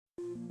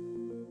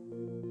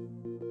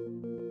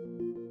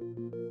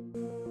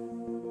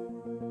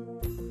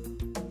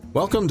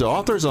Welcome to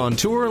Authors on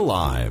Tour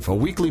Live, a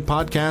weekly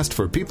podcast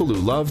for people who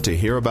love to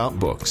hear about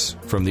books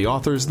from the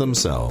authors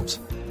themselves.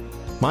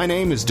 My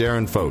name is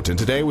Darren Fote, and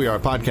today we are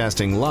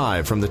podcasting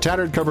live from the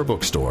Tattered Cover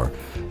Bookstore,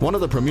 one of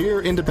the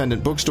premier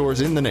independent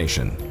bookstores in the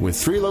nation, with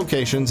 3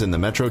 locations in the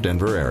Metro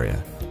Denver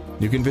area.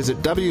 You can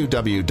visit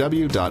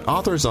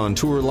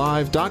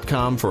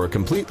www.authorsontourlive.com for a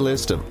complete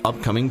list of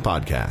upcoming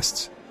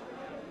podcasts.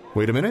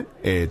 Wait a minute,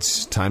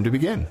 it's time to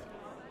begin.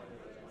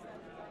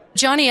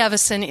 Johnny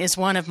Evison is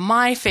one of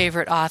my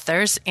favorite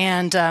authors,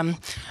 and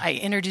I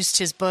introduced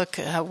his book,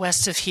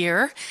 West of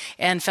Here,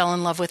 and fell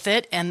in love with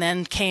it, and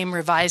then came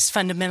Revised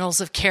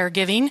Fundamentals of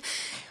Caregiving,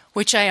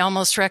 which I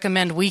almost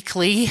recommend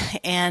weekly,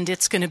 and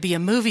it's going to be a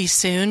movie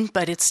soon,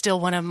 but it's still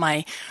one of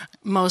my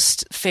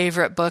most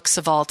favorite books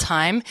of all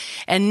time.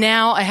 And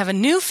now I have a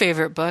new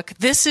favorite book,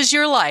 This Is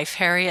Your Life,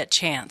 Harriet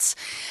Chance.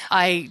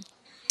 I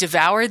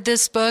devoured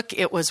this book.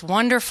 It was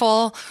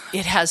wonderful.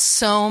 It has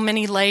so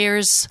many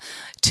layers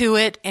to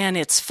it, and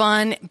it's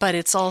fun, but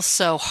it's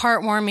also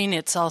heartwarming.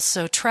 It's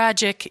also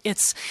tragic.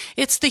 It's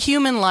the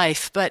human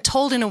life, but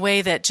told in a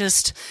way that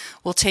just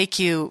will take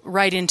you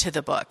right into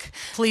the book.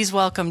 Please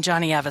welcome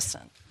Johnny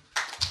Evison.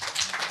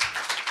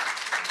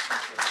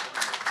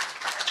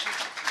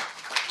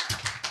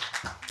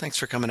 Thanks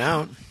for coming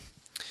out.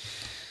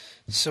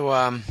 So,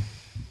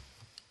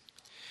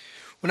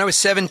 when I was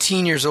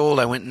 17 years old,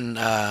 I went and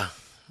I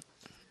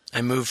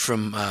moved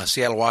from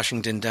Seattle,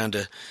 Washington, down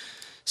to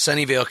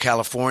Sunnyvale,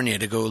 California,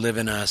 to go live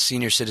in a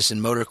senior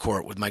citizen motor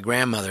court with my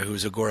grandmother, who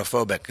was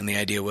agoraphobic. And the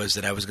idea was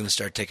that I was going to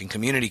start taking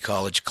community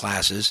college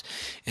classes,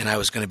 and I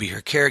was going to be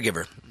her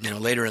caregiver. You know,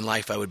 later in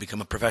life, I would become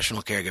a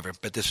professional caregiver.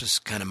 But this was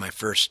kind of my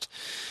first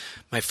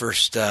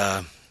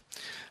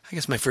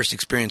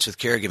experience with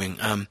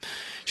caregiving.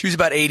 She was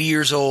about 80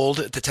 years old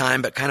at the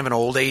time, but kind of an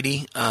old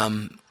 80.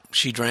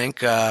 She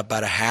drank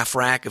about a half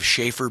rack of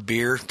Schaefer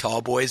beer,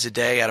 tall boys a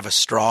day, out of a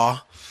straw,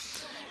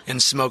 and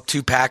smoked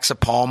 2 packs of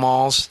Pall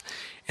Malls,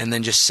 and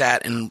then just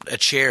sat in a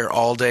chair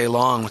all day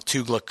long with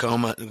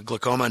glaucoma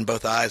in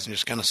both eyes, and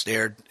just kind of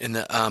stared in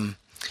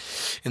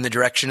the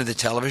direction of the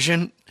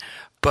television.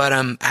 But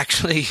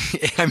actually,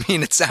 I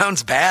mean, it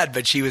sounds bad,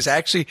 but she was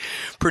actually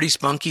pretty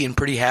spunky and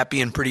pretty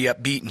happy and pretty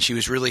upbeat, and she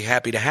was really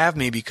happy to have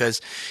me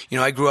because, you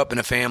know, I grew up in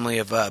a family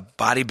of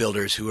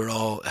bodybuilders who were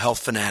all health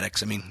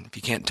fanatics. I mean, if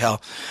you can't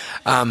tell,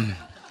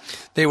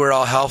 they were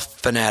all health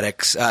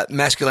fanatics.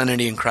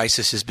 Masculinity in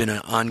crisis has been an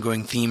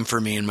ongoing theme for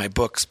me in my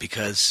books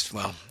because,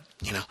 well,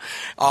 you know,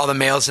 all the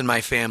males in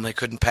my family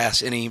couldn't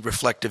pass any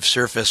reflective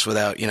surface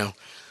without, you know,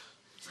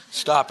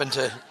 stopping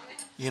to,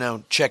 you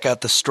know, check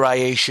out the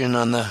striation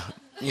on the,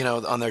 you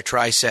know, on their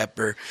tricep,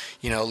 or,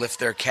 you know,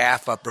 lift their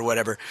calf up or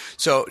whatever.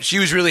 So she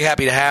was really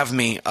happy to have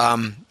me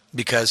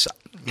because,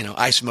 you know,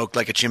 I smoked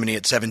like a chimney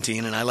at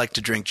 17, and I like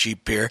to drink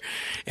cheap beer,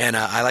 and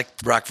I like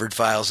Rockford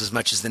Files as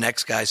much as the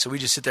next guy. So we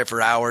just sit there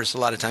for hours. A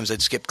lot of times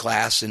I'd skip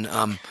class, and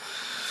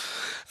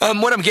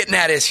what I'm getting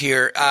at is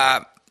here,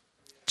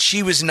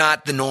 she was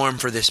not the norm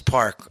for this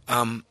park.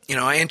 You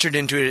know, I entered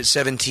into it at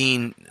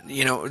 17.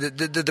 You know,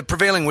 the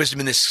prevailing wisdom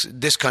in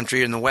this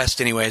country, in the West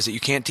anyway, is that you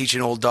can't teach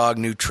an old dog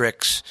new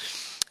tricks.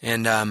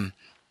 And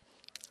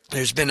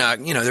there's been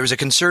there was a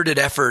concerted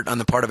effort on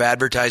the part of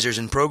advertisers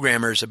and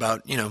programmers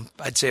about, you know,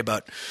 I'd say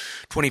about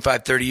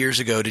 25, 30 years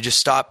ago, to just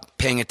stop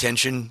paying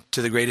attention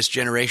to the greatest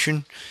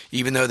generation,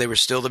 even though they were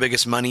still the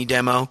biggest money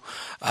demo,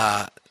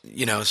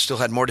 you know, still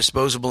had more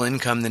disposable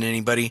income than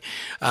anybody.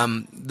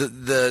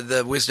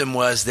 The wisdom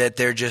was that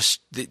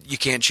you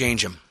can't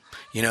change them.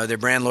 You know, their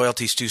brand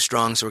loyalty is too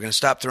strong, so we're going to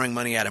stop throwing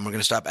money at them. We're going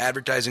to stop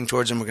advertising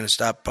towards them. We're going to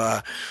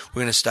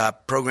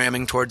stop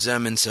programming towards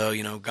them. And so,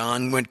 you know,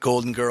 gone went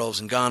Golden Girls,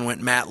 and gone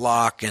went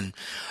Matlock. And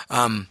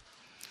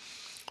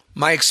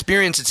my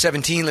experience at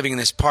 17 living in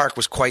this park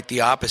was quite the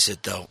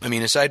opposite, though. I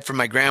mean, aside from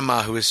my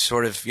grandma, who was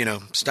sort of, you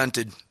know,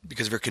 stunted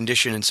because of her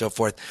condition and so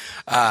forth,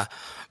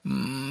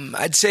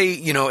 I'd say,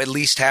 you know, at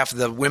least half of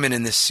the women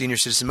in this senior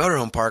citizen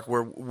motorhome park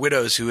were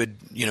widows who had,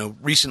 you know,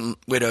 recent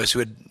widows who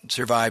had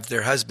survived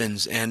their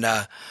husbands. And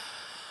I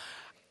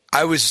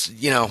was,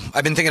 you know,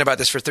 I've been thinking about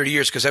this for 30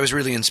 years because I was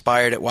really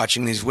inspired at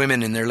watching these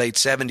women in their late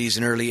 70s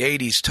and early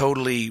 80s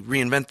totally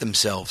reinvent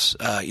themselves,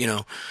 you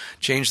know,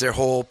 change their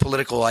whole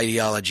political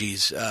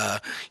ideologies,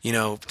 you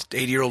know,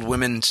 80-year-old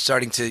women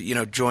starting to, you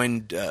know,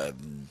 join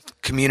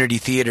community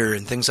theater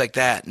and things like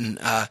that. And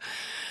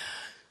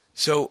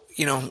so,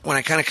 you know, when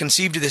I kind of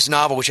conceived of this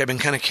novel, which I've been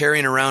kind of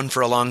carrying around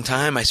for a long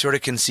time, I sort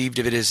of conceived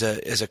of it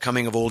as a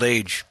coming of old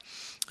age.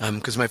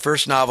 Because my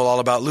first novel, All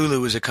About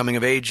Lulu, was a coming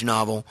of age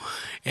novel.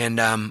 And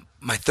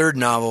my third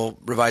novel,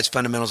 Revised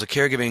Fundamentals of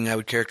Caregiving, I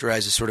would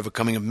characterize as sort of a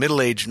coming of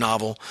middle age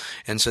novel.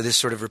 And so this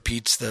sort of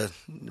repeats finishes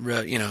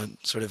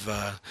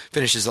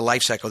the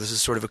life cycle. This is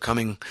sort of a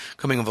coming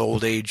of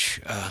old age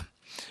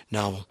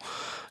novel.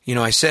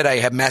 I said I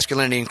have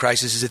masculinity in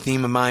crisis as a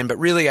theme of mine, but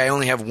really I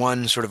only have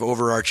one sort of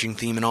overarching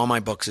theme in all my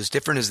books, as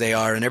different as they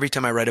are. And every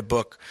time I write a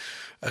book,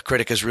 a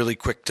critic is really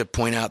quick to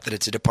point out that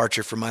it's a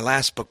departure from my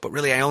last book. But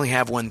really I only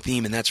have one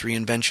theme, and that's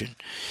reinvention.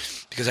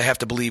 Because I have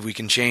to believe we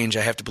can change.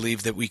 I have to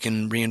believe that we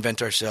can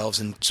reinvent ourselves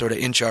and sort of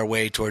inch our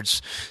way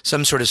towards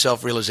some sort of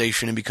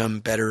self-realization and become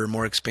better,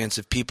 more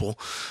expansive people,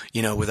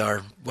 with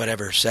our,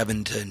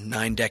 7 to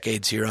 9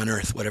 decades here on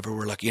Earth, whatever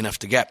we're lucky enough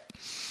to get.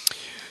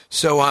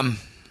 So,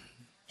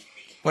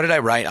 what did I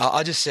write?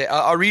 I'll just say,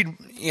 I'll read,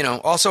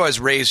 also I was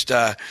raised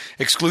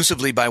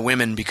exclusively by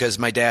women because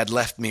my dad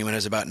left me when I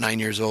was about 9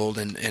 years old,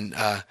 and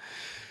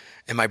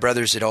my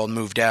brothers had all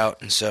moved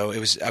out, and so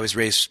I was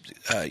raised,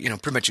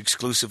 pretty much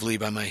exclusively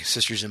by my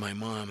sisters and my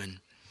mom,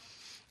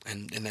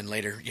 and then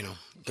later,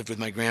 lived with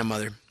my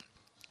grandmother.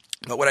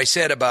 But what I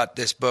said about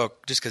this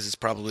book, just because it's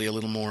probably a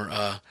little more,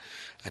 I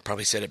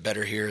probably said it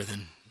better here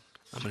than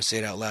I'm going to say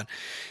it out loud.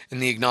 In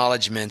the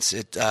acknowledgments,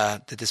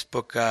 that this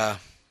book was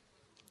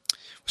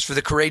for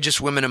the courageous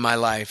women in my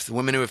life, the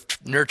women who have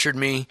nurtured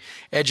me,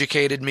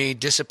 educated me,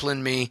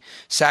 disciplined me,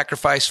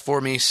 sacrificed for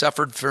me,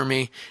 suffered for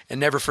me, and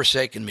never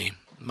forsaken me.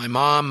 My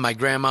mom, my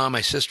grandma, my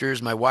sisters,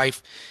 my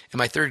wife, and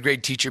my third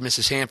grade teacher,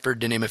 Mrs.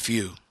 Hanford, to name a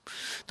few.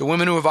 The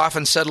women who have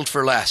often settled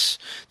for less,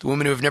 the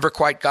women who have never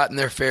quite gotten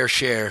their fair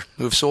share,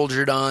 who have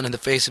soldiered on in the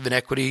face of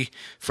inequity,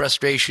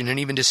 frustration, and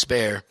even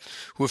despair,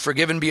 who have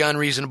forgiven beyond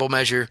reasonable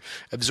measure,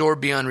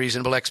 absorbed beyond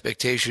reasonable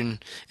expectation,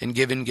 and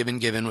given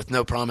with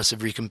no promise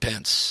of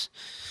recompense.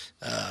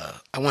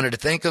 I wanted to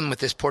thank them with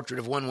this portrait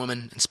of one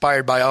woman,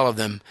 inspired by all of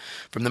them,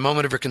 from the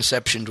moment of her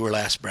conception to her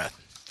last breath.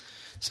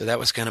 So that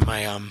was kind of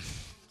my...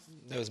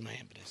 That was my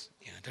impetus.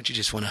 Yeah, don't you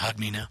just want to hug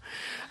me now?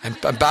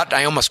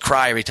 I almost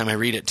cry every time I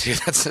read it, too.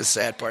 That's the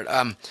sad part.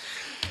 I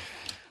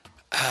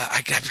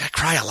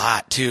cry a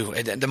lot, too.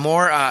 The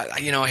more,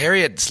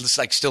 Harriet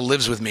still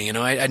lives with me.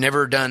 I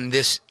never done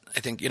this.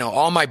 I think,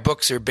 all my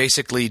books are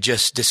basically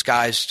just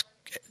disguised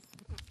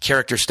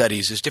character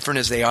studies, as different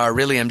as they are.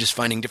 Really, I'm just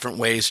finding different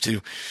ways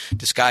to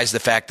disguise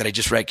the fact that I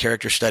just write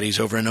character studies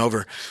over and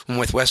over. And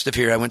with West of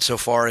Here, I went so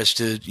far as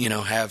to,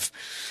 have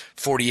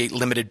 48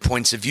 limited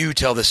points of view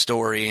tell the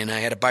story, and I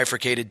had a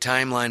bifurcated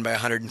timeline by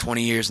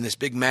 120 years and this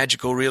big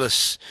magical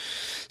realist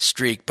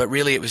streak. But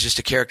really, it was just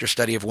a character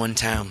study of one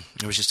town.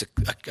 It was just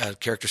a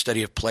character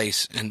study of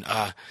place. And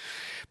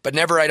but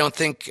never, I don't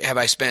think, have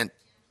I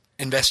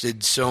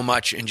invested so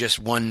much in just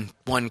one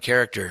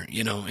character,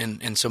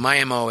 and so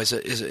my MO as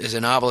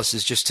a novelist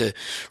is just to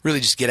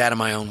really just get out of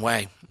my own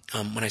way.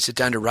 When I sit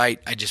down to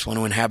write, I just want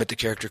to inhabit the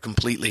character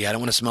completely. I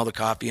don't want to smell the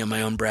coffee on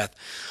my own breath.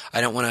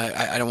 I don't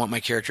want my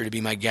character to be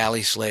my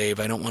galley slave.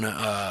 I don't want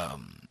to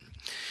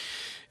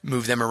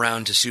move them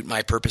around to suit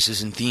my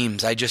purposes and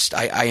themes. I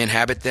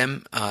inhabit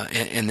them,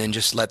 and then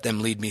just let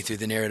them lead me through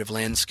the narrative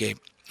landscape.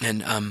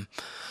 And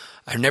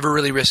I never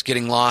really risk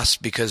getting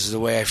lost, because the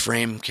way I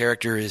frame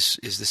character is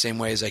the same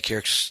way as I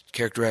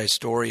characterize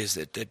story. Is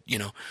that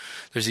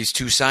there's these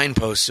two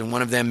signposts, and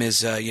one of them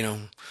is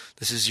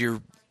this is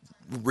your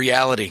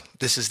reality.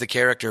 This is the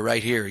character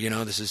right here.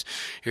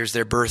 Here's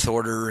their birth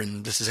order,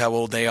 and this is how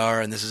old they are,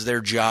 and this is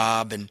their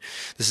job, and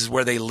this is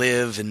where they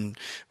live, and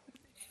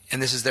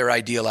this is their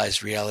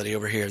idealized reality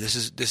over here. This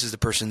is the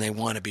person they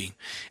want to be.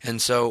 And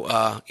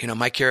so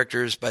my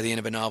characters by the end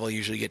of a novel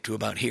usually get to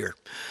about here.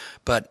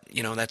 But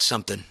that's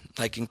something.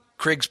 Like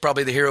Crigg's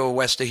probably the hero of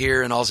West of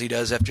Here, and all he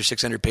does after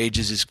 600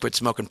 pages is quit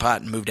smoking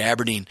pot and move to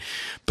Aberdeen.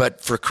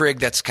 But for Crigg,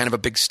 that's kind of a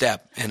big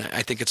step, and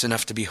I think it's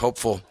enough to be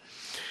hopeful.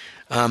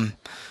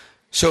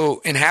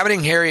 So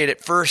inhabiting Harriet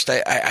at first,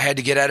 I had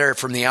to get at her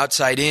from the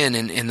outside in,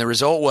 and the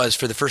result was,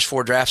 for the first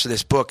 4 drafts of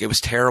this book, it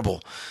was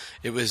terrible.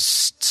 It was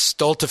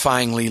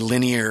stultifyingly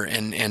linear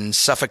and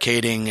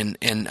suffocating. And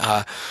in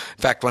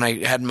fact, when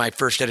I had my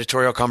first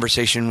editorial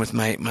conversation with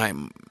my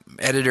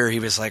editor, he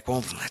was like,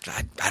 well,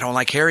 I don't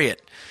like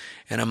Harriet.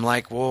 And I'm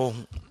like, well,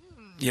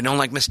 you don't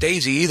like Miss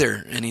Daisy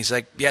either. And he's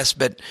like, yes,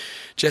 but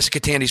Jessica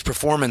Tandy's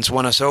performance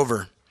won us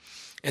over.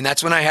 And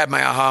that's when I had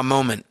my aha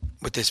moment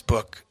with this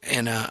book.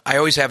 And I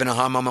always have an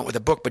aha moment with a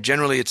book, but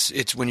generally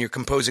it's when you're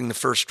composing the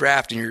first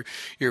draft and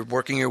you're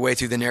working your way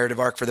through the narrative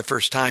arc for the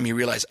first time, you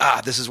realize,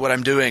 this is what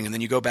I'm doing. And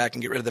then you go back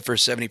and get rid of the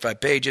first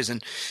 75 pages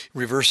and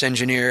reverse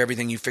engineer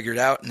everything you figured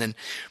out.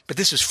 But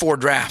this was 4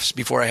 drafts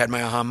before I had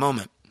my aha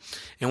moment.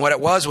 And what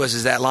it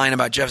was that line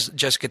about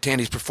Jessica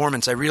Tandy's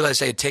performance. I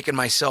realized I had taken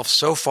myself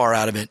so far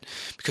out of it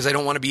because I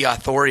don't want to be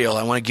authorial.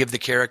 I want to give the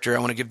character. I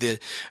want to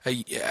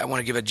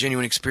give a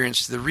genuine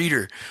experience to the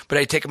reader. But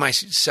I had taken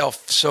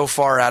myself so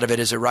far out of it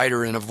as a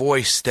writer and a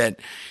voice that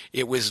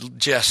it was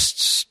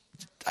just.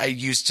 I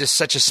used just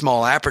such a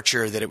small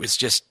aperture that it was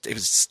just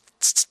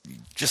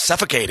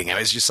suffocating. I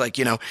was just like,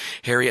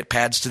 Harriet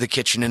pads to the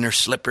kitchen in her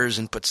slippers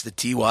and puts the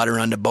tea water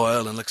on to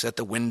boil and looks at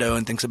the window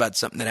and thinks about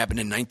something that happened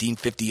in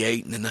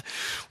 1958. And then the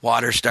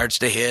water starts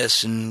to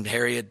hiss and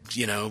Harriet,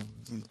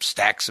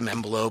 stacks some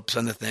envelopes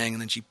on the thing,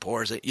 and then she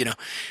pours it,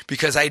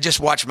 because I just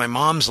watched my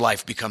mom's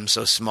life become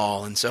so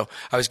small. And so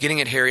I was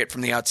getting at Harriet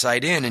from the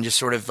outside in and just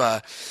sort of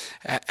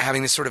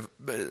having this sort of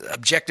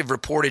objective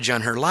reportage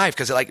on her life.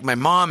 Because like my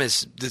mom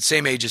is the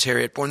same age as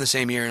Harriet, born the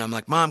same year. And I'm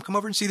like, Mom, come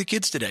over and see the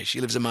kids today.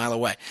 She lives a mile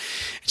away.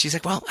 And she's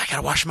like, well, I got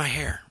to wash my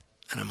hair.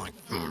 And I'm like,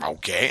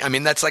 okay. I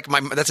mean, that's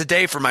a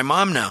day for my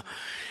mom now.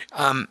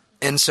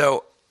 And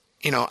so,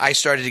 I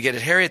started to get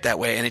at Harriet that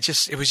way, and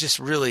it was just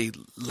really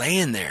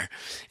laying there.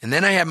 And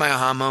then I had my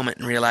aha moment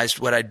and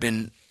realized that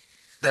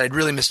I'd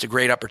really missed a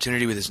great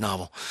opportunity with this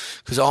novel,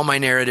 because all my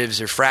narratives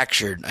are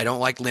fractured. I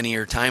don't like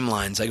linear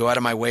timelines. I go out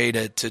of my way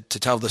to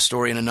tell the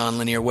story in a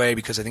nonlinear way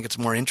because I think it's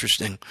more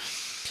interesting.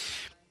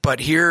 But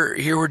here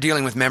we're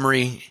dealing with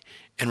memory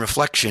and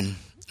reflection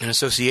and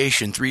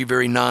association, three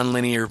very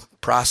nonlinear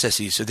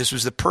processes. So this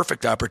was the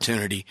perfect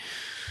opportunity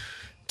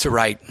to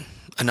write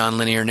a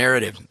nonlinear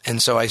narrative. And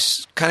so I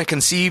kind of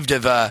conceived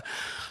of, I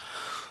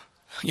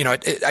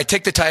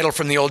take the title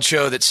from the old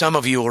show that some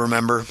of you will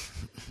remember,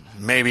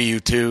 maybe you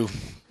too,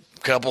 a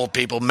couple of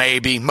people,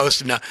 maybe,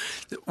 most of them not,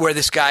 where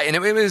this guy, and it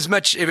was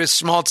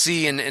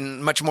schmaltzy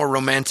and much more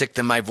romantic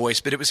than my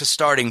voice, but it was a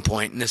starting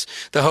point. And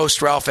the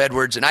host, Ralph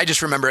Edwards, and I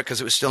just remember it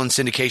because it was still in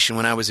syndication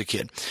when I was a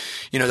kid.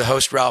 The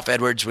host, Ralph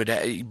Edwards,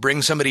 would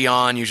bring somebody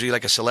on, usually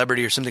like a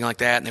celebrity or something like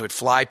that, and they would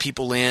fly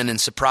people in and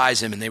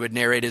surprise him, and they would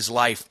narrate his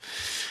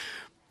life.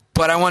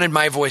 But I wanted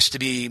my voice to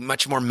be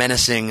much more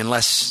menacing and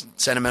less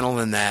sentimental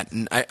than that.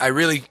 And I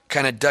really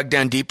kind of dug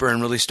down deeper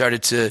and really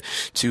started this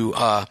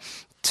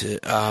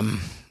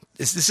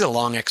is a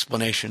long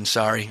explanation,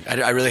 sorry.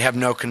 I really have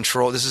no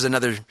control. This is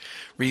another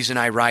reason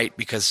I write,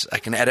 because I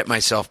can edit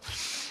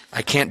myself.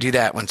 I can't do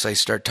that once I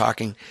start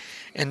talking.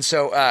 And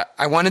so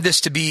I wanted this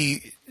to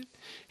be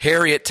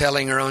Harriet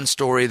telling her own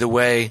story the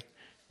way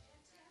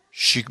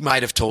she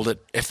might have told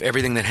it if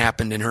everything that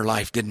happened in her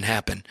life didn't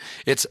happen.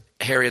 It's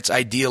Harriet's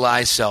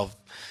idealized self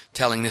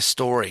telling this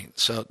story.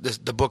 So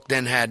the book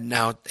then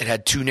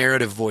had two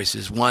narrative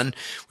voices. One,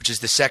 which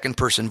is the second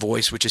person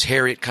voice, which is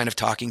Harriet kind of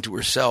talking to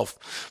herself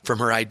from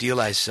her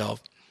idealized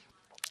self.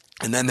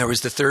 And then there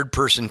was the third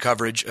person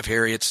coverage of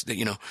Harriet's,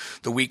 the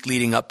week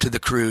leading up to the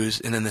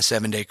cruise and then the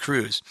 7-day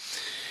cruise.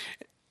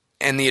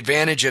 And the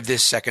advantage of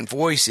this second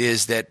voice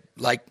is that,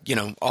 like,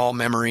 all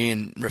memory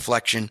and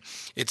reflection,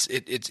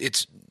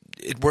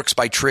 it works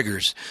by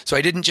triggers. So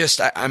I didn't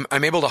just, I'm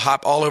able to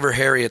hop all over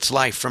Harriet's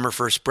life from her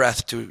first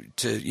breath to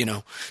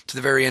the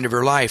very end of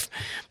her life,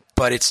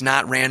 but it's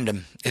not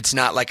random. It's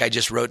not like I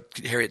just wrote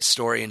Harriet's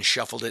story and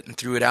shuffled it and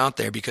threw it out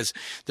there, because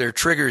there are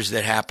triggers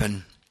that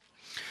happen,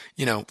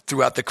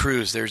 throughout the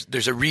cruise.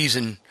 There's a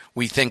reason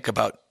we think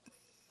about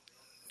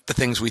the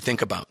things we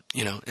think about,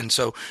 and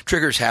so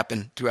triggers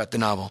happen throughout the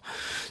novel.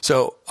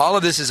 So all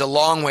of this is a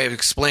long way of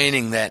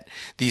explaining that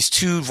these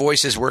two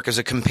voices work as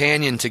a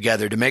companion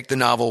together to make the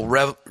novel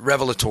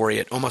revelatory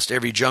at almost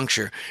every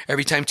juncture.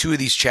 Every time two of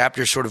these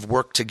chapters sort of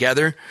work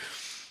together,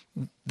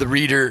 the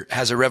reader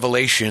has a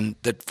revelation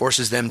that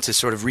forces them to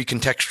sort of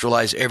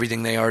recontextualize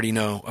everything they already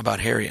know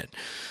about Harriet.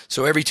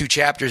 So every 2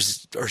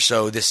 chapters or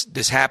so,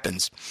 this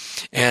happens.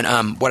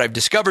 And what I've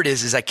discovered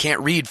is I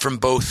can't read from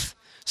both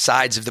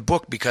sides of the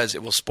book because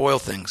it will spoil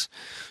things.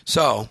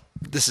 So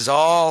this is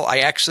all, I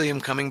actually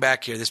am coming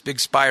back here. This big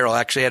spiral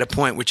actually had a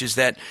point, which is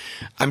that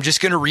I'm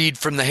just going to read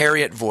from the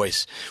Harriet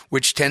voice,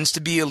 which tends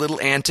to be a little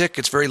antic.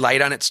 It's very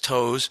light on its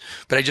toes,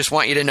 but I just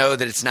want you to know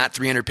that it's not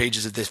 300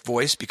 pages of this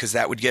voice, because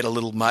that would get a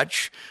little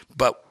much.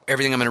 But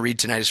everything I'm going to read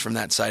tonight is from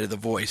that side of the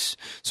voice.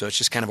 So it's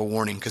just kind of a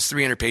warning, because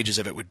 300 pages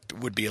of it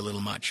would be a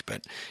little much,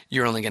 but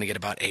you're only going to get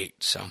about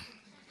 8. So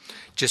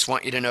just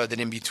want you to know that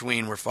in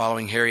between we're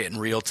following Harriet in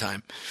real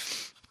time.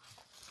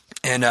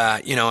 And,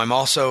 I'm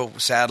also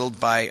saddled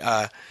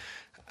by,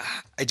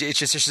 it's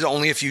just there's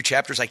only a few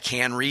chapters I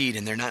can read,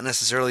 and they're not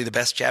necessarily the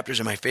best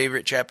chapters or my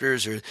favorite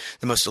chapters or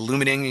the most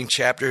illuminating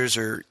chapters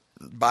or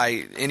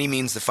by any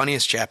means the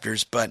funniest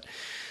chapters, but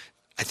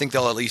I think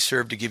they'll at least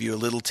serve to give you a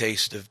little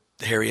taste of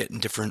Harriet in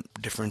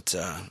different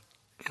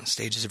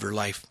stages of her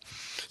life.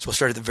 So we'll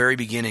start at the very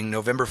beginning,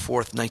 November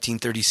 4th,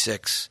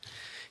 1936,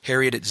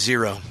 Harriet at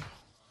 0.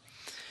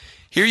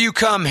 Here you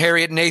come,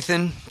 Harriet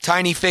Nathan,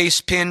 tiny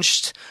face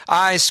pinched,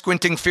 eyes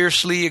squinting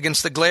fiercely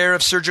against the glare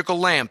of surgical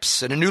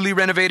lamps at a newly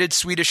renovated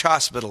Swedish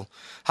hospital,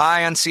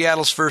 high on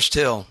Seattle's first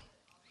hill.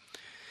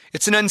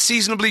 It's an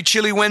unseasonably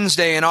chilly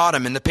Wednesday in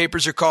autumn, and the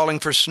papers are calling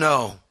for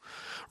snow.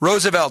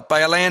 Roosevelt by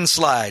a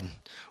landslide.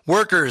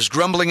 Workers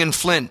grumbling in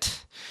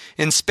Flint.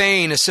 In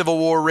Spain, a civil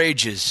war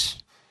rages.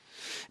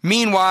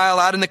 Meanwhile,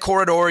 out in the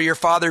corridor, your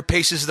father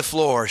paces the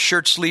floor,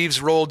 shirt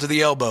sleeves rolled to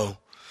the elbow.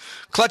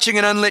 Clutching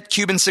an unlit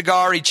Cuban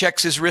cigar, he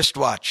checks his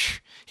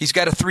wristwatch. He's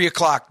got a 3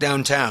 o'clock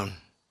downtown.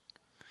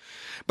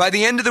 By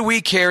the end of the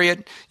week,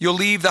 Harriet, you'll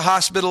leave the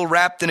hospital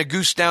wrapped in a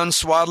goose-down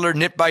swaddler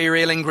knit by your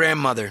ailing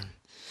grandmother.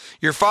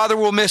 Your father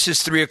will miss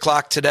his 3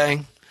 o'clock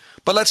today,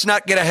 but let's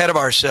not get ahead of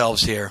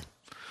ourselves here.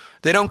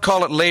 They don't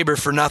call it labor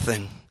for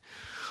nothing.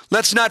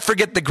 Let's not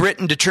forget the grit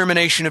and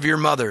determination of your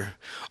mother.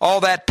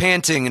 All that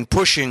panting and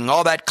pushing,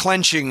 all that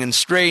clenching and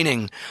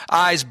straining,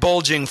 eyes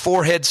bulging,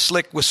 forehead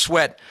slick with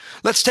sweat.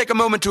 Let's take a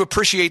moment to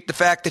appreciate the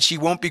fact that she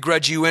won't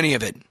begrudge you any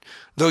of it,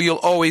 though you'll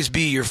always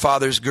be your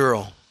father's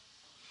girl.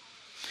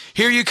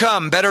 Here you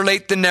come, better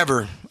late than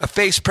never, a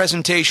face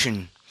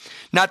presentation.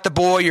 Not the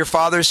boy your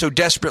father so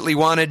desperately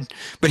wanted,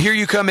 but here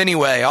you come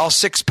anyway, all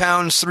 6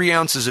 pounds, 3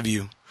 ounces of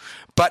you.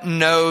 Button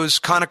nose,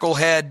 conical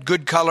head,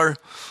 good color,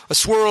 a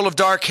swirl of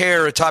dark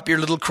hair atop your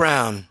little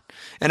crown,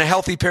 and a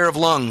healthy pair of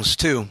lungs,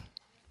 too.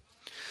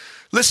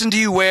 Listen to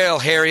you wail,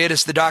 Harriet,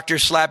 as the doctor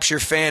slaps your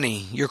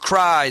fanny, your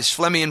cries,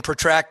 phlegmy and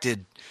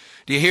protracted.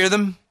 Do you hear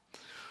them?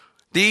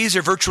 These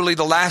are virtually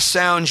the last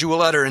sounds you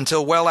will utter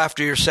until well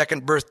after your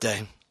 2nd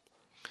birthday.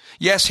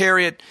 Yes,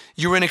 Harriet,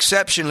 you were an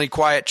exceptionally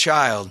quiet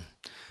child.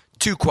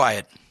 Too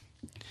quiet.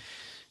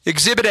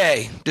 Exhibit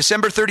A,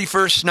 December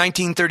 31st,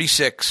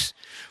 1936.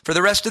 For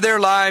the rest of their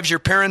lives, your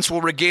parents will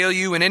regale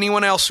you and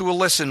anyone else who will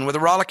listen with a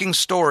rollicking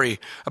story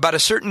about a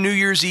certain New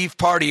Year's Eve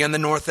party on the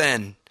North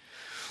End.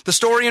 The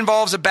story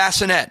involves a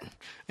bassinet,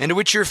 into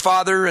which your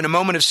father, in a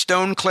moment of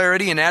stone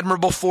clarity and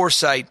admirable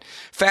foresight,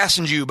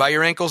 fastened you by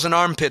your ankles and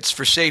armpits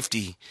for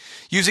safety,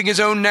 using his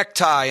own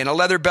necktie and a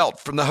leather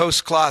belt from the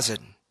host's closet.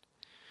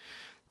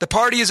 The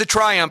party is a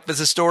triumph, as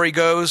the story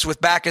goes,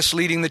 with Bacchus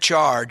leading the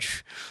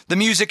charge. The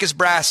music is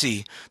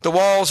brassy. The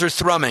walls are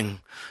thrumming.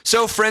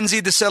 So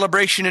frenzied the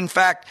celebration, in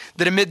fact,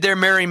 that amid their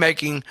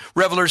merrymaking,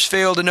 revelers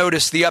fail to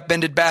notice the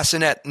upended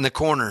bassinet in the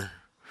corner.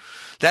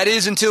 That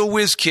is until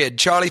WizKid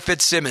Charlie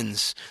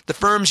Fitzsimmons, the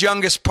firm's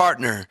youngest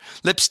partner,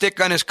 lipstick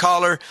on his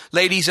collar,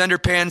 ladies'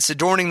 underpants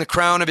adorning the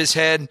crown of his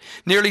head,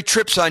 nearly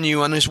trips on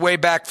you on his way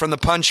back from the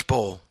punch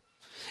bowl.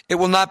 It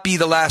will not be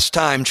the last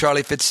time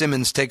Charlie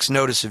Fitzsimmons takes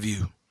notice of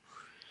you.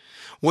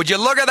 "Would you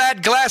look at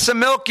that glass of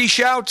milk?" he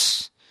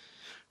shouts.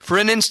 For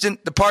an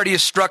instant, the party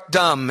is struck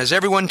dumb as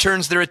everyone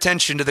turns their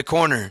attention to the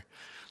corner.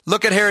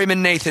 "Look at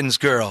Harriman Nathan's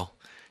girl.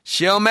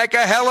 She'll make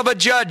a hell of a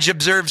judge,"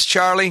 observes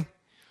Charlie.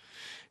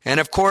 And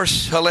of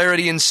course,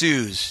 hilarity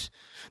ensues.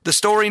 The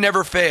story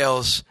never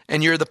fails,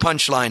 and you're the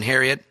punchline,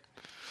 Harriet.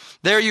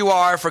 There you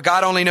are, for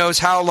God only knows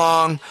how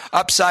long,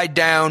 upside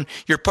down,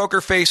 your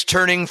poker face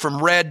turning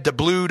from red to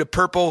blue to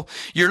purple,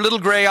 your little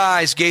gray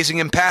eyes gazing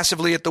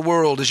impassively at the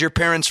world as your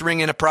parents ring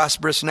in a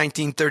prosperous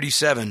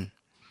 1937.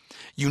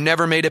 You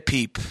never made a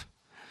peep.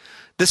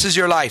 This is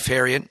your life,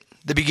 Harriet.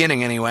 The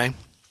beginning, anyway.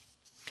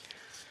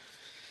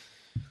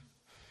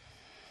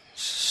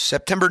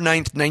 September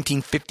 9th,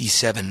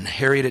 1957.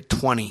 Harriet at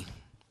 20.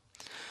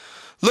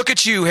 Look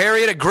at you,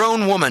 Harriet, a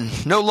grown woman.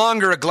 No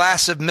longer a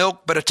glass of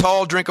milk, but a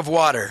tall drink of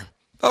water.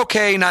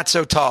 Okay, not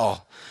so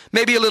tall.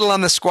 Maybe a little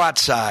on the squat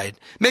side.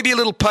 Maybe a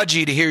little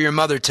pudgy to hear your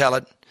mother tell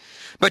it.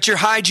 But your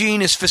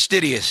hygiene is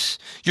fastidious.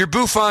 Your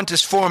bouffant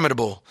is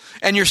formidable.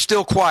 And you're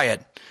still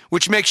quiet,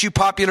 which makes you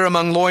popular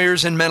among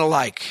lawyers and men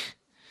alike.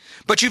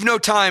 But you've no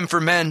time for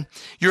men.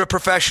 You're a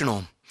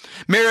professional.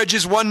 Marriage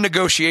is one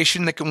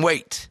negotiation that can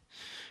wait.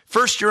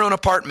 First, your own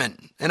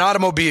apartment, an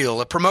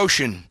automobile, a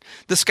promotion.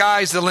 The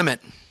sky's the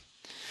limit.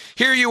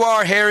 Here you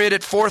are, Harriet,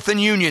 at 4th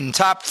and Union,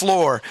 top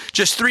floor,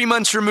 just 3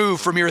 months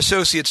removed from your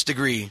associate's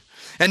degree.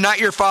 And not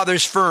your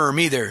father's firm,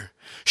 either.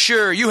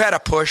 Sure, you had a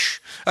push,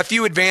 a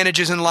few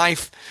advantages in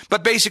life,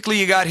 but basically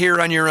you got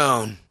here on your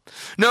own.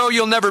 No,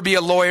 you'll never be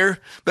a lawyer,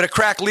 but a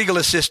crack legal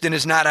assistant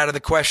is not out of the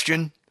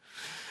question.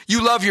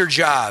 You love your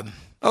job.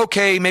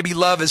 Okay, maybe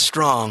love is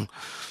strong.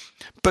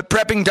 But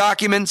prepping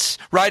documents,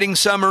 writing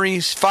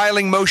summaries,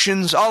 filing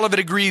motions, all of it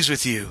agrees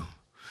with you.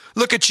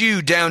 Look at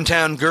you,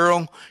 downtown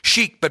girl,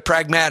 chic but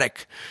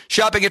pragmatic,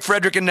 shopping at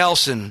Frederick and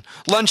Nelson,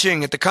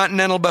 lunching at the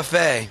Continental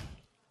Buffet.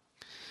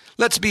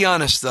 Let's be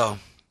honest, though.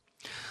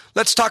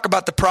 Let's talk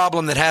about the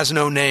problem that has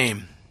no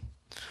name.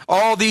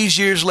 All these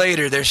years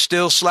later, they're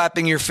still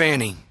slapping your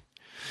fanny.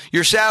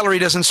 Your salary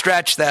doesn't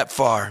stretch that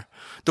far.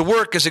 The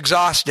work is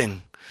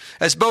exhausting.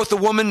 As both a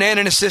woman and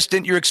an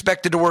assistant, you're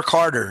expected to work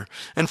harder.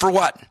 And for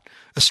what?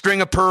 A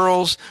string of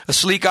pearls, a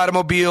sleek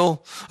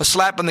automobile, a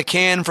slap on the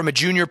can from a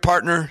junior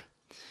partner.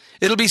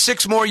 It'll be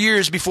 6 more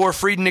years before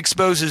Frieden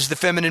exposes the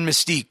feminine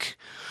mystique.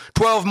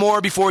 12 more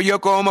before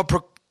Yoko Ono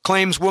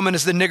proclaims woman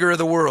as the nigger of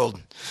the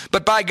world.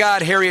 But by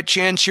God, Harriet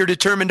Chance, you're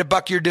determined to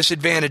buck your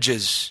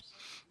disadvantages.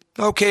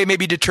 Okay,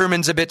 maybe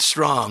determine's a bit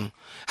strong.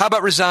 How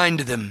about resign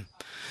to them?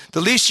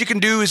 The least you can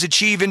do is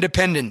achieve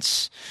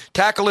independence.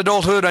 Tackle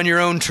adulthood on your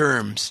own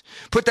terms.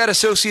 Put that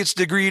associate's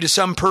degree to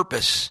some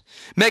purpose.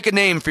 Make a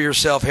name for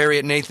yourself,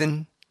 Harriet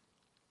Nathan.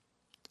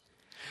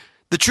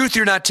 The truth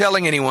you're not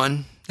telling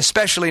anyone,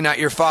 especially not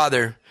your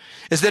father,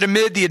 is that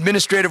amid the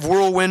administrative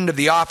whirlwind of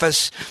the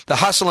office, the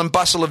hustle and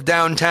bustle of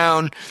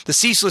downtown, the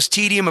ceaseless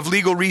tedium of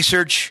legal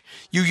research,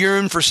 you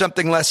yearn for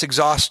something less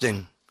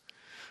exhausting.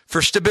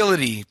 For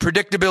stability,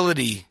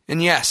 predictability,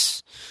 and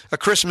yes, a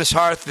Christmas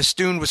hearth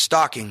festooned with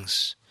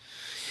stockings.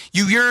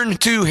 You yearn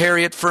too,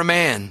 Harriet, for a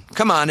man.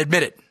 Come on,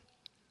 admit it.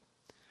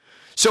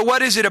 So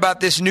what is it about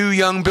this new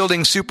young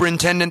building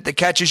superintendent that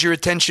catches your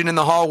attention in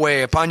the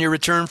hallway upon your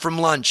return from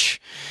lunch?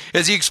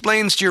 As he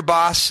explains to your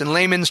boss in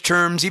layman's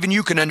terms, even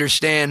you can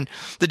understand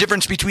the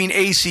difference between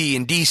AC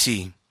and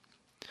DC.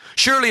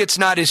 Surely it's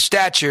not his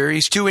stature.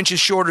 He's 2 inches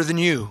shorter than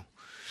you.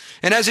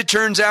 And as it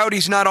turns out,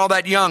 he's not all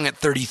that young at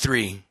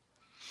 33.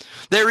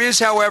 There is,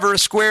 however, a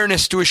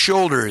squareness to his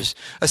shoulders,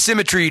 a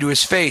symmetry to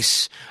his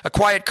face, a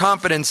quiet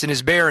confidence in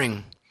his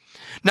bearing.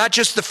 Not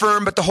just the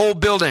firm, but the whole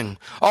building.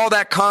 All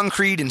that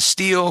concrete and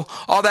steel,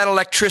 all that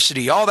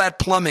electricity, all that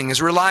plumbing is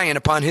reliant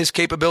upon his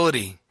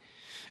capability.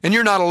 And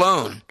you're not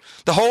alone.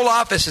 The whole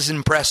office is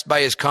impressed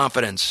by his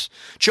confidence,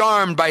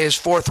 charmed by his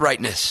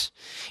forthrightness.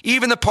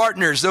 Even the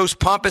partners, those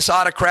pompous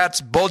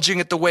autocrats bulging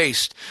at the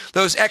waist,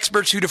 those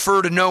experts who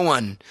defer to no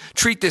one,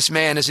 treat this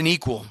man as an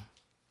equal.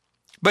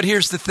 But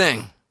here's the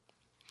thing.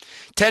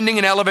 Tending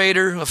an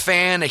elevator, a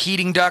fan, a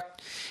heating duct,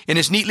 in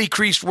his neatly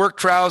creased work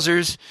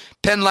trousers,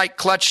 pen-like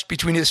clutched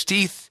between his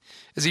teeth,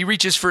 as he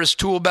reaches for his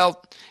tool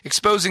belt,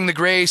 exposing the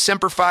gray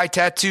Semper Fi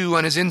tattoo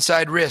on his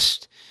inside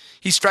wrist,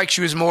 he strikes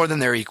you as more than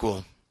their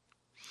equal.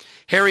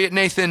 Harriet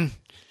Nathan,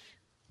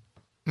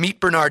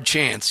 meet Bernard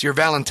Chance, your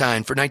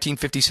Valentine for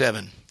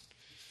 1957.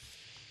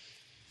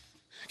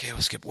 Okay,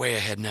 we'll skip way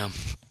ahead now.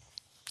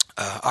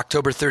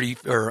 October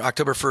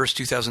 1st,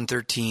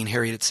 2013,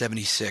 Harriet at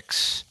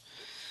 76.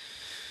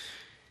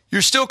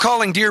 You're still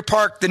calling Deer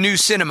Park the new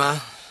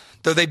cinema,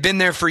 though they've been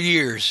there for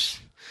years.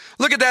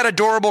 Look at that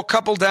adorable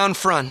couple down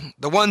front,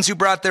 the ones who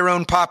brought their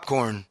own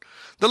popcorn.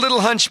 The little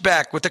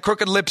hunchback with the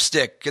crooked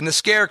lipstick, and the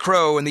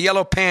scarecrow and the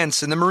yellow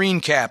pants and the marine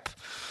cap.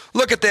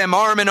 Look at them,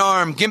 arm in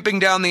arm, gimping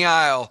down the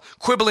aisle,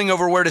 quibbling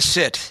over where to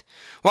sit.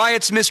 Why,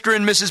 it's Mr.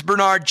 and Mrs.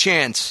 Bernard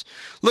Chance,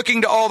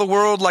 looking to all the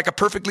world like a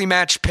perfectly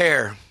matched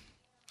pair.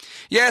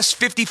 Yes,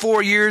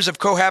 54 years of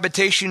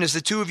cohabitation as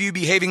the two of you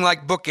behaving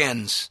like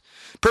bookends.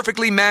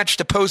 Perfectly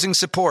matched opposing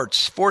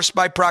supports, forced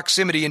by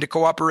proximity into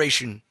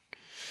cooperation.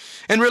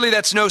 And really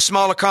that's no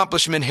small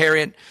accomplishment,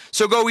 Harriet,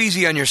 so go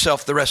easy on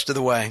yourself the rest of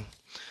the way.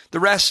 The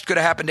rest could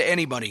have happened to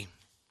anybody.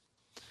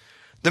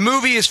 The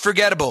movie is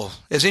forgettable,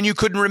 as in you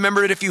couldn't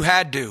remember it if you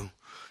had to.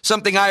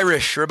 Something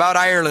Irish or about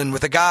Ireland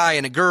with a guy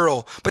and a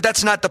girl, but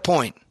that's not the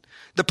point.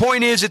 The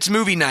point is it's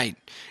movie night,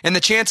 and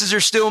the Chances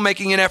are still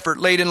making an effort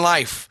late in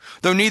life,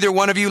 though neither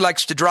one of you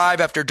likes to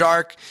drive after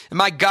dark, and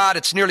my God,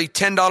 it's nearly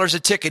 $10 a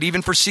ticket,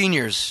 even for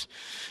seniors.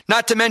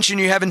 Not to mention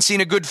you haven't seen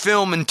a good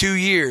film in 2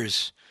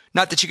 years.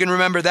 Not that you can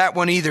remember that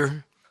one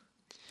either.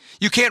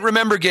 You can't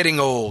remember getting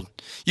old.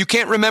 You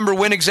can't remember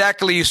when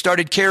exactly you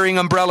started carrying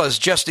umbrellas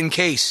just in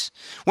case,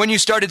 when you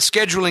started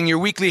scheduling your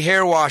weekly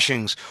hair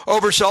washings,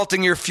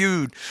 oversalting your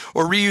food,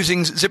 or reusing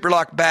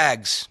Ziploc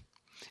bags.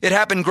 It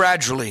happened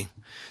gradually.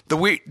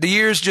 The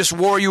years just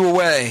wore you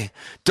away,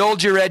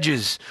 dulled your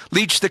edges,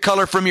 leached the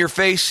color from your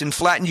face, and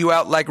flattened you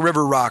out like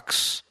river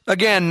rocks.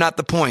 Again, not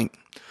the point.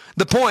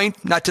 The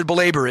point, not to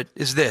belabor it,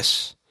 is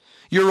this.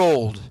 You're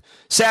old,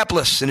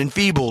 sapless and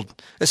enfeebled,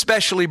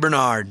 especially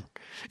Bernard.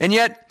 And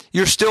yet,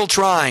 you're still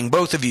trying,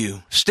 both of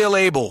you, still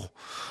able.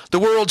 The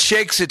world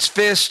shakes its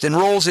fist and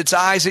rolls its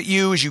eyes at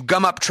you as you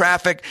gum up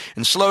traffic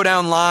and slow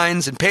down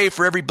lines and pay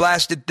for every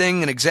blasted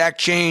thing in exact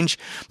change.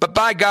 But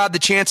by God, the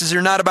Chances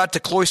are not about to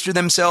cloister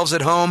themselves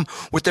at home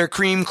with their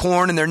cream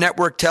corn and their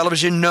network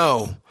television.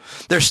 No.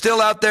 They're still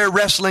out there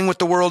wrestling with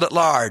the world at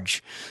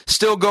large,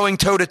 still going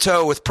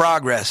toe-to-toe with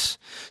progress,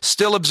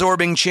 still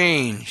absorbing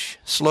change,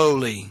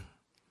 slowly.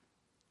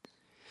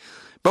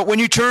 But when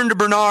you turn to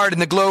Bernard in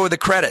the glow of the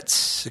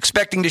credits,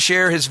 expecting to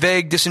share his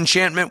vague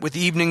disenchantment with the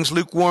evening's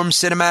lukewarm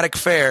cinematic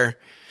fare,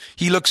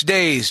 he looks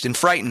dazed and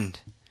frightened,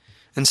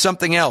 and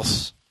something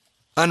else,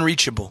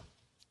 unreachable.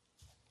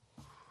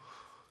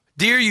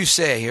 Dear, you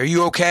say, are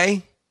you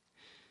okay?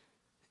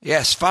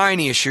 Yes, fine,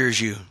 he assures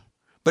you,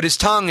 but his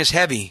tongue is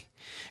heavy,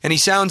 and he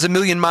sounds a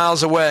million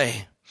miles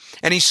away,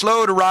 and he's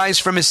slow to rise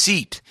from his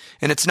seat,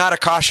 and it's not a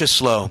cautious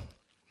slow.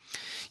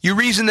 You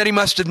reason that he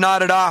must have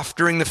nodded off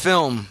during the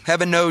film.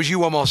 Heaven knows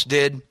you almost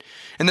did.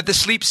 And that the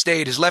sleep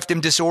state has left him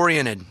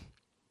disoriented.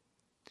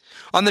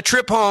 On the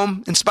trip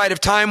home, in spite of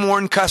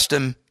time-worn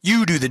custom,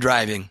 you do the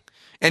driving.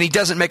 And he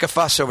doesn't make a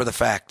fuss over the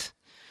fact.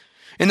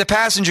 In the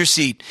passenger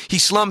seat, he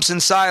slumps in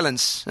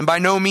silence, and by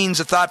no means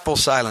a thoughtful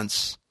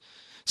silence.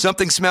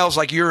 Something smells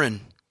like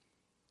urine.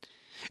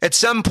 At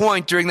some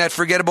point during that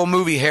forgettable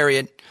movie,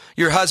 Harriet,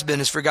 your husband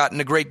has forgotten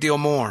a great deal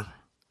more.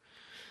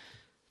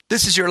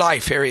 This is your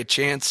life, Harriet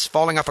Chance,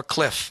 falling off a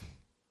cliff.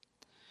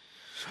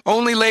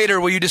 Only later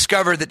will you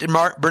discover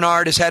that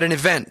Bernard has had an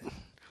event.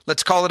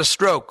 Let's call it a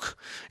stroke,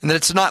 and that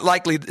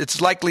it's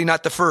likely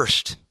not the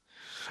first.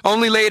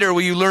 Only later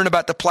will you learn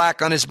about the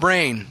plaque on his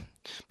brain.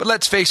 But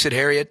let's face it,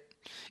 Harriet,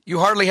 you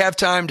hardly have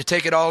time to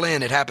take it all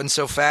in. It happens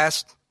so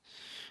fast.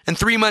 In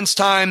 3 months'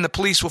 time, the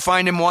police will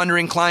find him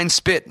wandering Klein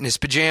Spit in his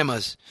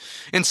pajamas.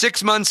 In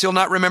 6 months, he'll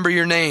not remember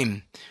your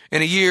name.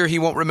 In a year, he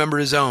won't remember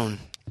his own.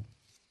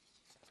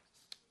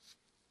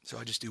 So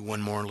I'll just do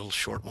one more little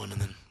short one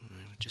and then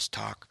just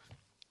talk.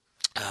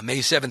 May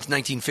 7th,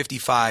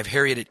 1955,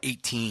 Harriet at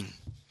 18.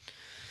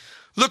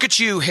 Look at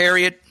you,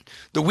 Harriet,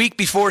 the week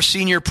before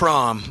senior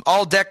prom,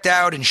 all decked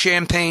out in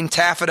champagne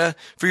taffeta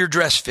for your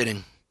dress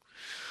fitting.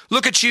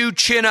 Look at you,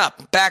 chin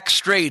up, back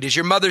straight, as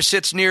your mother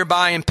sits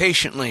nearby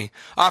impatiently,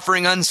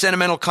 offering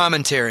unsentimental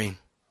commentary.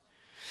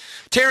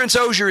 Terrence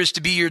Osier is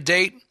to be your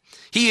date.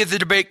 He is the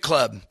debate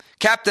club,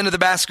 captain of the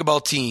basketball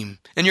team,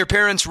 and your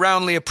parents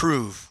roundly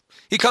approve.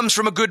 He comes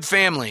from a good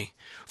family.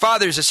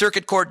 Father's a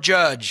circuit court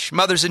judge,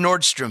 mother's a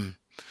Nordstrom.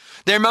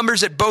 They're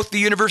members at both the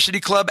university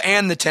club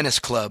and the tennis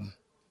club.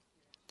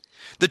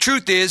 The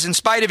truth is, in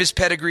spite of his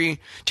pedigree,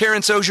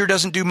 Terrence Osier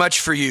doesn't do much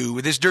for you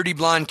with his dirty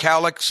blonde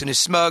cowlicks and his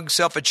smug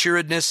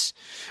self-assuredness.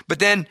 But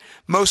then,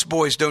 most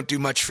boys don't do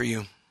much for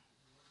you.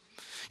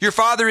 Your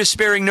father is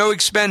sparing no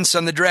expense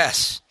on the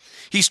dress.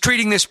 He's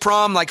treating this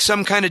prom like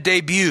some kind of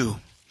debut.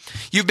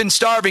 You've been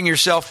starving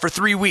yourself for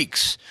 3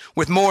 weeks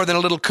with more than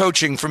a little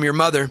coaching from your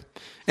mother,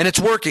 and it's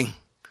working.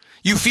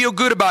 You feel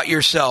good about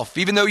yourself,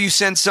 even though you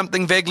sense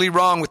something vaguely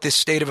wrong with this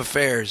state of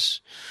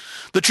affairs.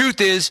 The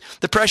truth is,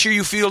 the pressure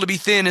you feel to be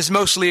thin is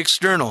mostly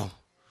external.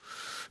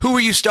 Who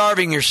are you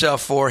starving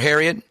yourself for,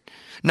 Harriet?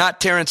 Not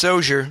Terrence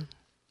Osier.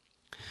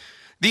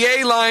 The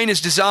A-line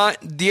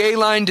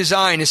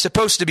design is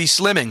supposed to be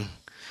slimming,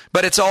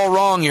 but it's all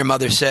wrong, your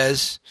mother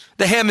says.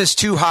 The hem is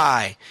too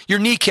high. Your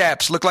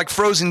kneecaps look like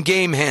frozen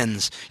game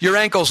hens. Your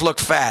ankles look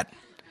fat.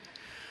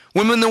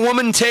 When the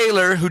woman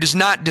tailor, who does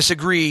not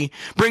disagree,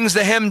 brings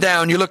the hem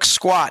down, you look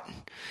squat.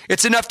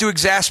 It's enough to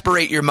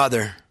exasperate your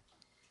mother.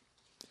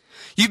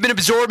 You've been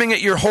absorbing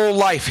it your whole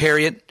life,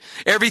 Harriet.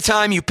 Every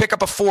time you pick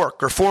up a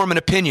fork or form an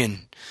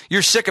opinion,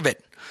 you're sick of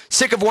it.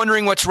 Sick of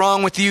wondering what's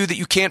wrong with you that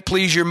you can't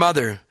please your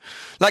mother.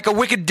 Like a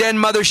wicked den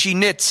mother, she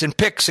knits and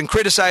picks and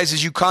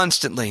criticizes you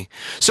constantly.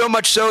 So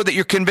much so that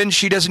you're convinced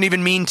she doesn't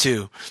even mean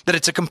to, that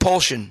it's a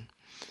compulsion.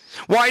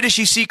 Why does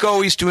she seek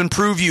always to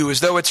improve you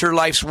as though it's her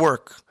life's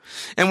work?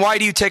 And why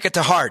do you take it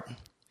to heart?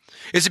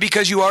 Is it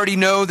because you already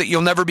know that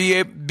you'll never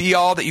be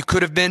all that you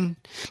could have been?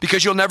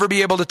 Because you'll never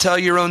be able to tell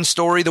your own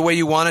story the way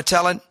you want to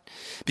tell it?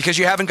 Because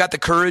you haven't got the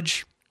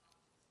courage?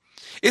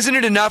 Isn't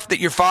it enough that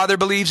your father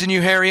believes in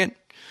you, Harriet?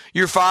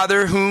 Your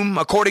father, whom,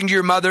 according to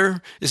your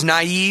mother, is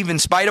naive in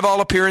spite of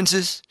all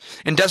appearances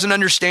and doesn't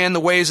understand the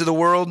ways of the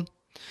world?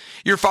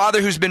 Your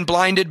father who's been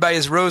blinded by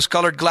his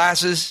rose-colored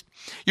glasses?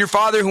 Your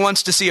father who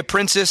wants to see a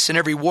princess in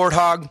every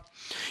warthog?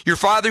 Your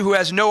father who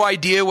has no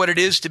idea what it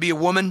is to be a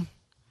woman?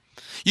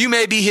 You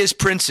may be his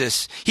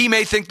princess. He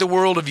may think the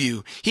world of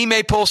you. He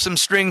may pull some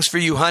strings for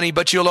you, honey,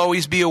 but you'll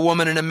always be a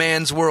woman in a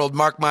man's world,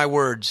 mark my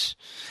words.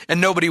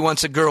 And nobody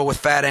wants a girl with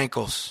fat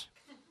ankles.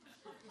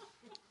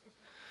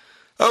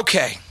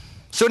 Okay,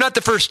 so not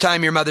the first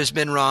time your mother's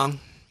been wrong.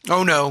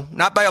 Oh no,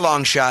 not by a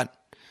long shot.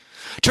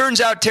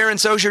 Turns out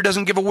Terrence Osier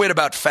doesn't give a whit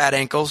about fat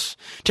ankles.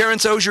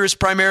 Terrence Osier is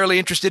primarily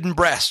interested in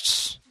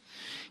breasts.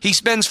 He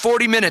spends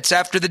 40 minutes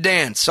after the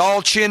dance,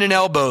 all chin and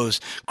elbows,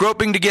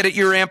 groping to get at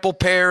your ample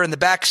pair in the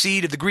back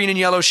seat of the green and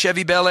yellow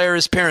Chevy Bel Air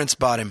his parents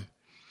bought him.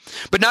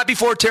 But not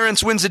before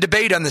Terrence wins a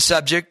debate on the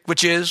subject,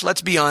 which is,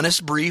 let's be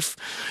honest, brief.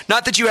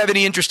 Not that you have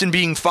any interest in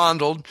being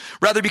fondled,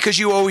 rather because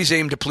you always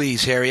aim to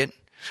please, Harriet.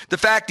 The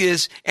fact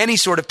is, any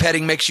sort of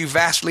petting makes you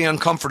vastly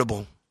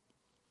uncomfortable.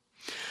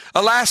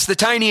 Alas, the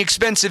tiny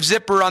expensive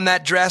zipper on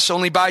that dress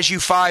only buys you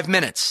 5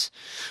 minutes.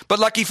 But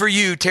lucky for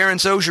you,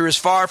 Terrence Osier is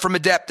far from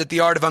adept at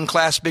the art of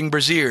unclasping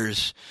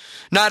brasiers.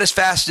 Not as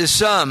fast as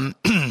some,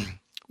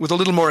 with a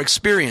little more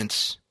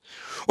experience.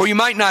 Or you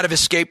might not have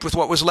escaped with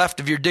what was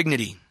left of your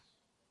dignity.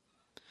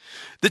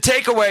 The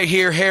takeaway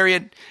here,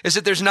 Harriet, is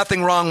that there's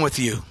nothing wrong with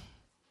you.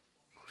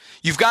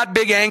 You've got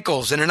big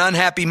ankles and an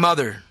unhappy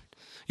mother.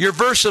 You're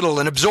versatile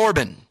and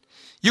absorbent.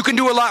 You can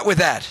do a lot with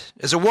that,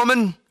 as a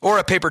woman or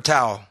a paper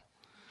towel.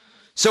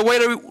 So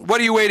what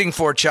are you waiting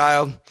for,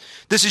 child?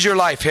 This is your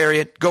life,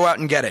 Harriet. Go out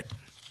and get it.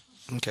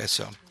 Okay,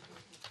 so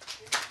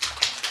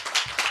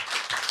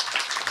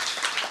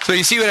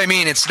you see what I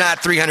mean? It's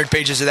not 300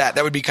 pages of that.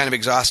 That would be kind of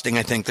exhausting,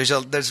 I think. There's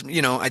I'd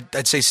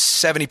say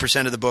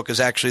 70% of the book is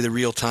actually the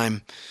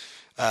real-time,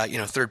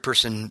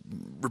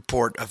 third-person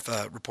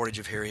reportage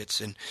of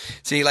Harriet's. And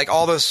see, like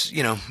all those,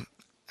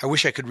 I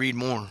wish I could read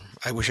more.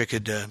 I wish I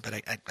could, but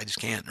I just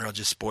can't, or I'll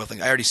just spoil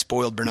things. I already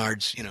spoiled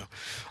Bernard's,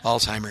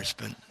 Alzheimer's,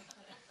 but.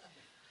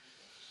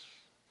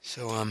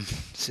 So,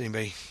 has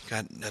anybody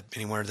got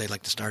anywhere they'd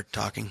like to start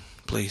talking?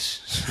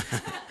 Please.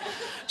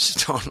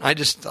 I'll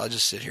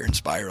just sit here and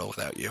spiral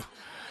without you.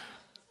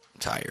 I'm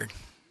tired.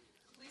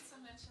 Lisa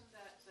mentioned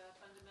that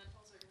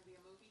Fundamentals are going to be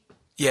a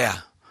movie. Yeah.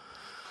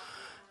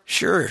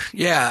 Sure.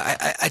 Yeah.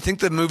 I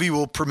think the movie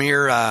will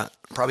premiere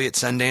probably at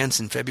Sundance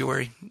in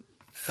February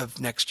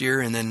of next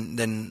year, and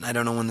then I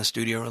don't know when the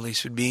studio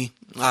release would be.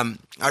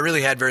 I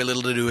really had very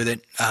little to do with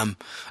it. I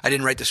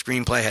didn't write the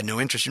screenplay. I had no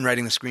interest in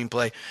writing the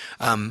screenplay.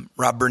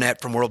 Rob Burnett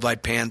from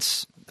Worldwide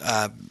Pants,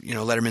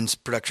 Letterman's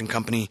production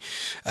company,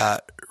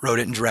 wrote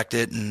it and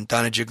directed it, and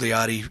Donna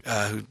Gigliotti,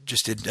 who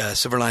just did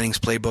Silver Linings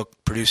Playbook,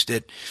 produced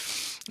it.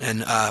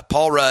 And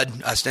Paul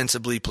Rudd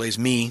ostensibly plays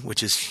me,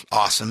 which is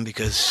awesome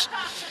because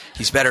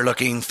he's better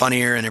looking,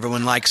 funnier, and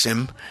everyone likes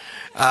him.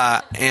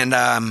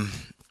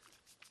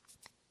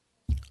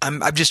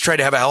 I've just tried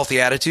to have a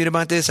healthy attitude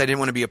about this. I didn't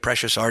want to be a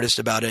precious artist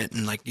about it.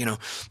 And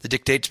the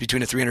dictates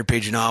between a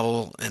 300-page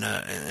novel and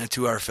a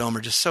 2-hour film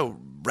are just so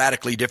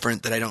radically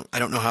different that I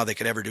don't know how they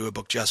could ever do a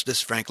book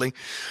justice, frankly.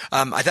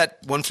 I thought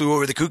One Flew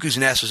Over the Cuckoo's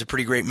Nest was a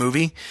pretty great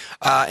movie.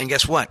 And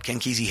guess what? Ken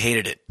Kesey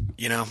hated it,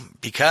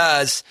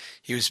 because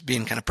he was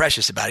being kind of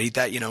precious about it. He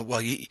thought,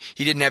 he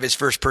didn't have his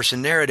first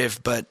person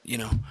narrative, but,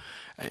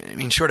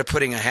 short of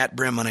putting a hat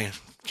brim on a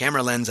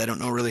camera lens, I don't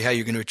know really how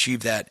you're going to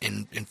achieve that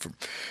in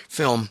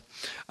film.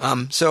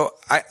 So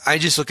I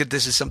just look at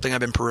this as something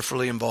I've been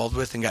peripherally involved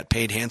with and got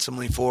paid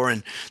handsomely for,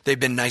 and they've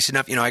been nice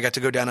enough. I got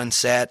to go down on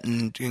set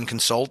and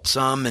consult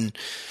some, and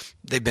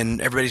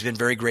everybody's been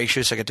very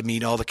gracious. I got to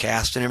meet all the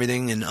cast and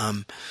everything,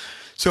 and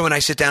so when I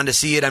sit down to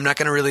see it, I'm not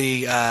going to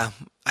really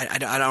I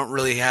don't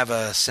really have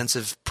a sense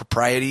of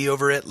propriety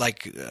over it.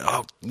 Like,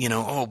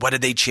 what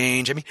did they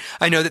change? I mean,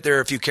 I know that there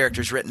are a few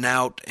characters written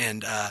out,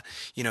 and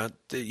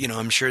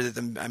I'm sure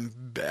that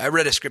I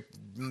read a script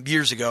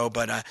years ago,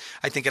 but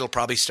I think it'll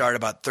probably start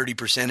about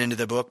 30% into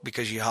the book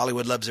because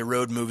Hollywood loves a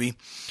road movie.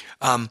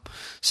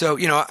 So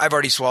I've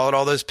already swallowed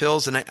all those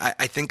pills, and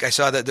I think I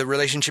saw that the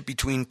relationship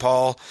between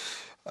Paul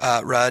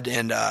Rudd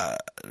and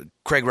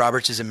Craig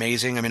Roberts is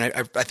amazing. I mean,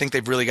 I think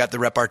they've really got the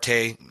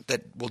repartee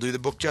that will do the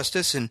book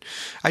justice, and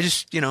I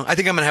just, I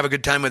think I'm going to have a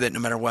good time with it no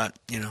matter what.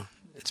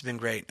 It's been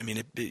great. I mean,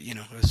 it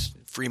was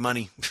free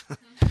money.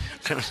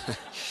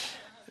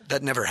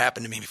 That never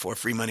happened to me before,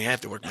 free money. I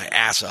have to work my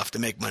ass off to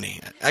make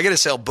money. I got to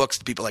sell books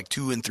to people like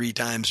 2 and 3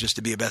 times just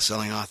to be a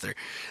best-selling author.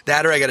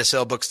 That, or I got to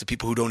sell books to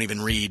people who don't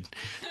even read.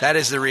 That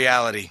is the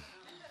reality.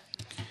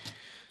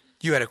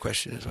 You had a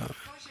question as well.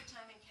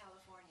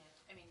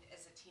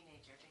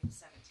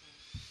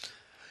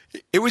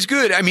 It was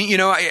good. I mean,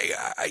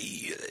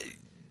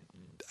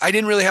 I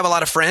didn't really have a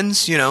lot of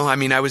friends, I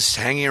mean, I was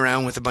hanging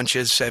around with a bunch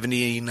of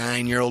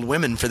 79-year-old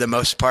women for the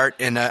most part.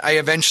 And I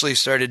eventually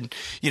started,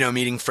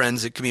 meeting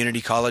friends at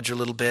community college a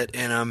little bit.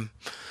 And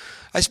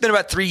I spent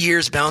about 3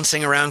 years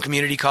bouncing around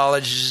community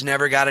colleges,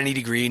 never got any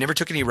degree, never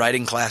took any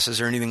writing classes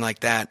or anything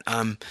like that.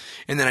 And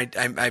then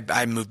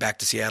I moved back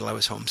to Seattle. I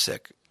was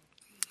homesick.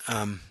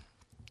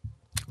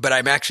 But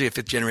I'm actually a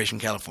fifth-generation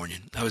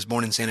Californian. I was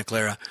born in Santa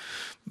Clara.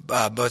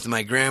 Both of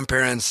my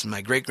grandparents,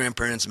 my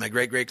great-grandparents, and my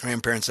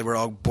great-great-grandparents, they were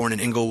all born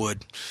in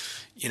Inglewood,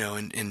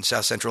 in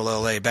South Central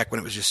LA, back when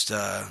it was just, it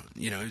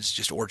was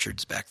just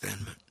orchards back then.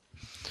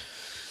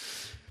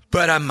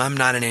 But I'm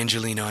not an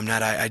Angelino.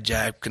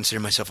 I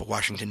consider myself a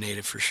Washington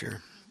native for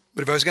sure.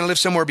 But if I was going to live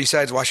somewhere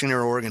besides Washington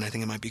or Oregon, I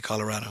think it might be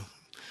Colorado.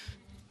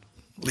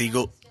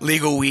 Legal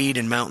weed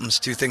and mountains,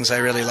 2 things I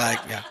really like,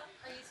 yeah.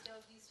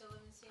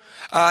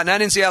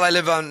 Not in Seattle. I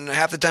live on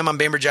half the time on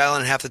Bainbridge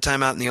Island and half the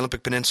time out in the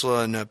Olympic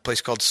Peninsula in a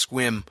place called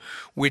Sequim,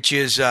 which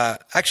is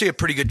actually a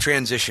pretty good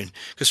transition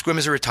because Sequim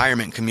is a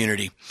retirement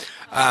community.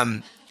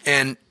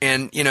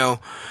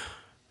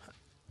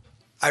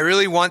 I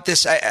really want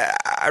this.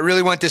 I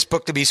really want this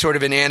book to be sort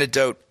of an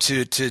antidote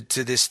to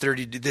this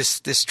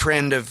this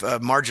trend of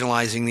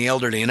marginalizing the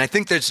elderly. And I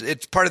think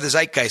it's part of the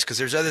zeitgeist because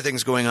there's other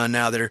things going on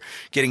now that are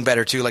getting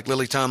better too. Like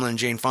Lily Tomlin and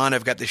Jane Fonda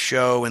have got this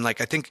show, and like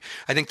I think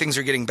things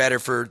are getting better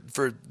for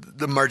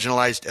the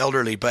marginalized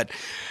elderly. But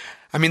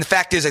I mean, the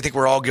fact is, I think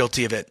we're all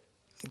guilty of it.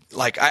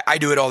 Like I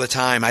do it all the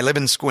time. I live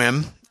in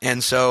Sequim,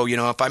 and so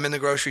if I'm in the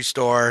grocery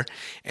store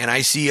and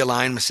I see a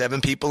line with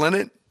 7 people in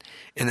it,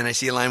 and then I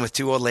see a line with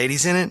 2 old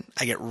ladies in it,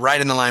 I get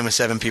right in the line with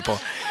 7 people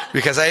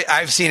because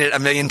I've seen it a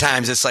million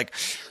times. It's like,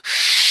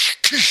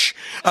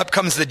 up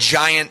comes the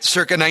giant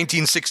circa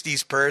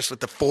 1960s purse with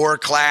the 4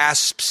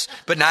 clasps,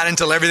 but not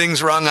until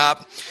everything's rung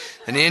up.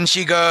 And in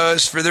she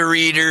goes for the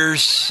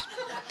readers.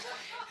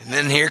 And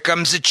then here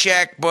comes the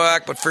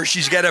checkbook, but first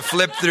she's got to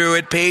flip through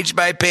it page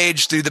by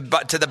page to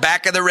the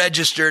back of the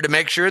register to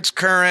make sure it's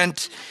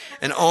current.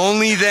 And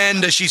only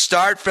then does she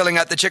start filling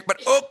out the check. But,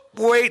 oh,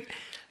 wait.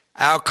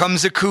 Out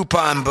comes a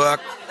coupon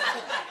book,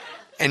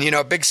 and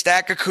a big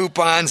stack of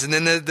coupons, and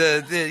then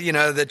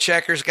the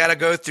checker's got to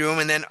go through them,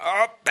 and then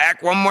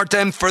back one more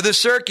time for the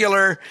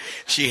circular.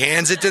 She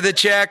hands it to the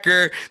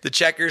checker. The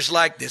checker's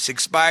like, "This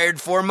expired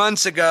 4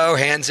 months ago."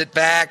 Hands it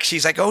back.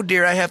 She's like, "Oh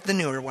dear, I have the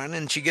newer one,"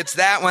 and she gets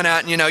that one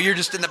out. And you're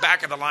just in the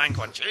back of the line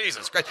going,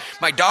 "Jesus Christ,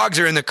 my dogs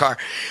are in the car."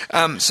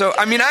 So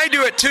I mean, I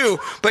do it too,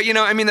 but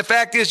the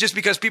fact is, just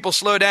because people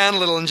slow down a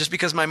little, and just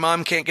because my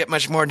mom can't get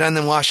much more done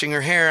than washing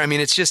her hair, I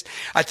mean, it's just,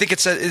 I think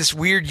it's this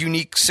weird,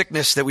 unique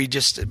sickness that we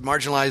just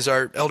marginalize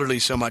our elderly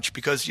so much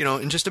because,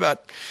 in just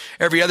about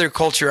every other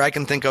culture I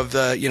can think of,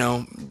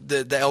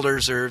 the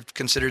elders are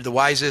considered the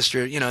wisest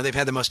or, they've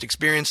had the most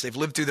experience. They've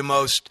lived through the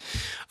most.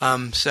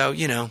 So,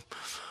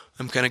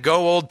 I'm going to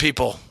go old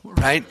people,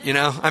 right?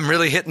 I'm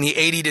really hitting the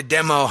 80 to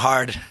demo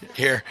hard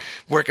here,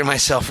 working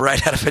myself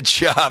right out of a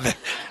job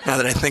now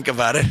that I think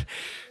about it.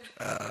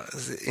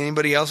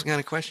 Anybody else got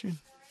a question?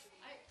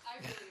 I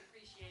really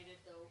appreciated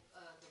the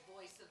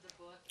voice of the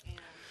book and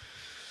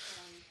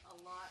a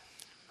lot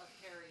of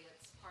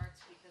Harriet's parts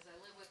because I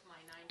live with my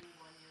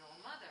 91-year-old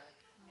mother,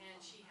 and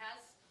she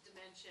has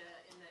dementia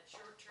in that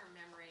short-term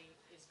memory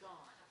is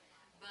gone.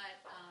 But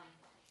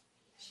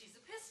she's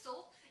a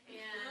pistol,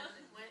 and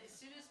as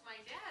soon as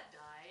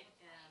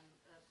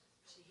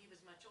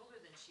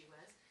she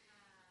was.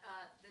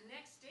 The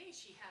next day,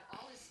 she had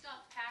all this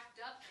stuff packed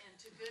up and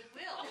to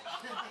Goodwill.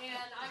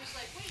 And I was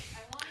like, wait,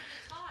 I wanted the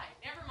tie.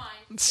 Never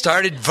mind.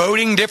 Started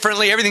voting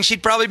differently, everything.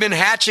 She'd probably been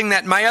hatching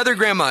that. My other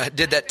grandma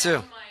did that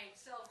too.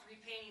 Myself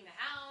repainting the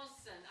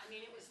house, and I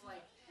mean, it was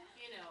like, it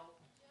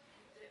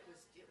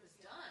was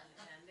done.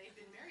 And they've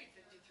been married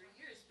 53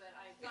 years, but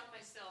I found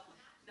myself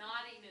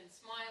nodding and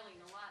smiling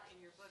a lot in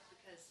your book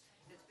because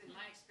it's been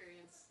my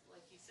experience.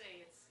 Like you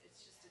say, it's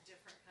just a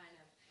different kind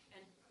of,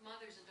 and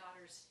mothers and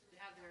daughters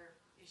have their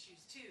issues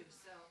too.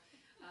 So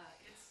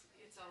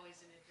it's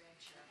always an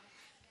adventure.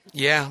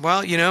 Yeah,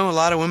 well, a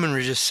lot of women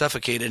were just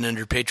suffocated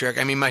under patriarchy.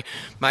 I mean, my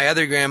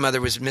other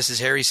grandmother was Mrs.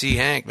 Harry C.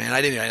 Hank. Man,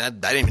 I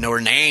didn't even know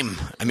her name.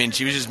 I mean,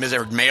 she was just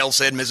her mail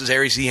said Mrs.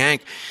 Harry C.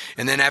 Hank.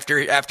 And then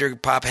after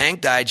Pop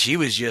Hank died, she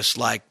was just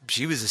like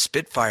she was a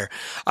spitfire.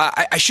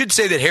 I should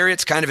say that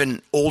Harriet's kind of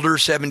an older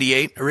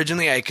 78.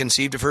 Originally, I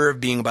conceived of her of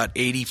being about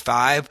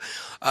 85.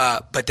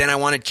 But then I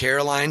wanted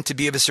Caroline to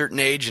be of a certain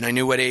age, and I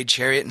knew what age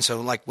Harriet. And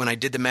so, like, when I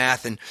did the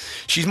math, and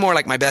she's more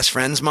like my best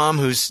friend's mom,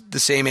 who's the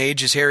same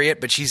age as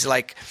Harriet, but she's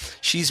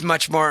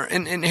much more,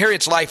 in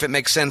Harriet's life, it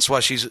makes sense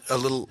why she's a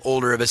little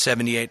older of a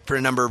 78 for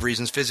a number of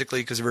reasons,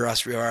 physically because of her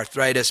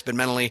osteoarthritis, but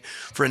mentally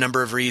for a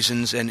number of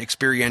reasons, and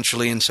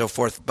experientially and so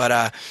forth.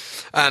 But,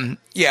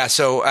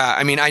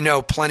 I mean, I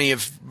know plenty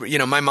of,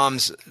 my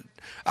mom's,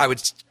 I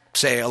would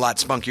say, a lot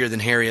spunkier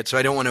than Harriet, so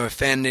I don't want to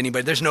offend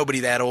anybody. There's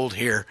nobody that old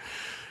here.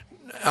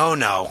 Oh,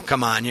 no.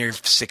 Come on. You're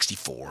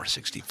 64,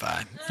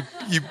 65.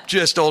 You're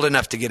just old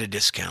enough to get a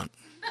discount.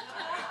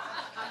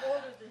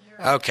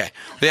 Okay.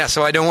 Yeah,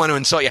 so I don't want to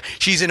insult you.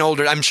 She's an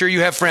older. I'm sure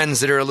you have friends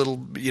that are a little,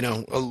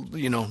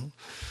 little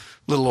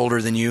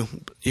older than you,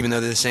 even though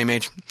they're the same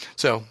age.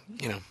 So,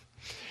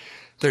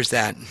 there's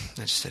that.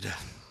 I just had to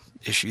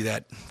issue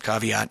that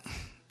caveat.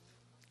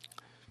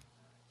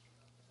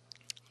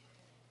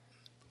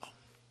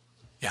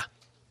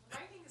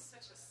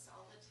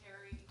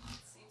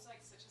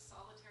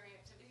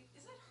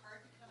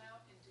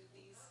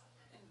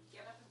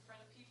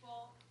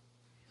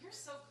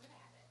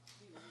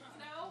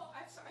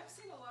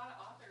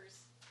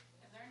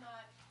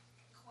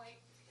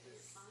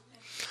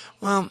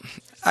 Well,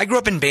 I grew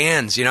up in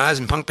bands. I was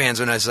in punk bands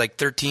when I was like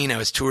 13. I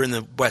was touring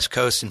the West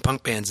Coast in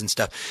punk bands and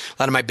stuff.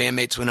 A lot of my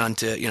bandmates went on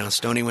to,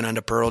 Stoney went on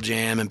to Pearl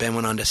Jam, and Ben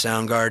went on to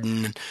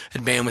Soundgarden, and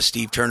had a band with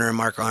Steve Turner and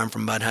Mark Arm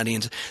from Bud Honey.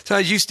 And so I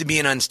was used to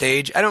being on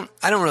stage. I don't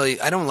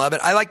love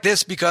it. I like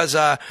this because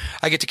I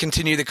get to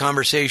continue the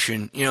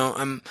conversation.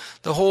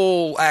 The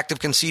whole act of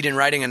conceit in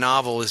writing a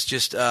novel is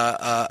just,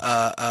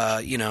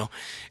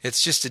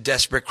 it's just a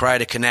desperate cry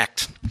to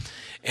connect.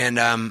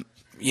 And,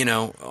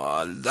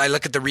 I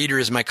look at the reader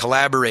as my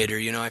collaborator.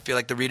 I feel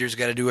like the reader's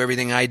got to do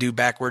everything I do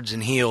backwards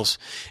and heels.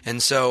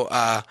 And so,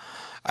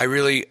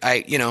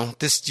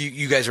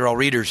 you guys are all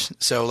readers.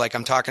 So like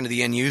I'm talking to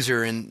the end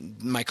user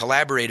and my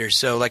collaborators.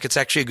 So like it's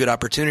actually a good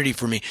opportunity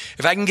for me.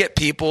 If I can get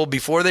people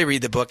before they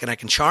read the book and I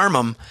can charm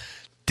them,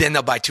 then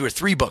they'll buy 2 or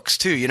 3 books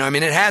too.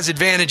 It has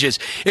advantages.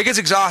 It gets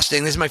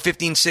exhausting. This is my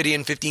 15th city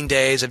in 15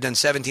 days. I've done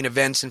 17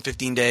 events in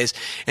 15 days.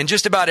 And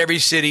just about every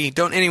city,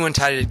 don't anyone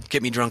try to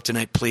get me drunk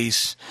tonight,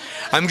 please.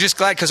 I'm just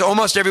glad because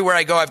almost everywhere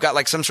I go, I've got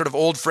like some sort of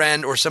old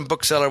friend or some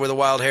bookseller with a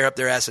wild hair up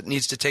their ass that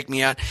needs to take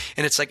me out.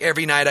 And it's like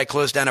every night I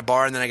close down a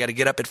bar and then I got to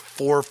get up at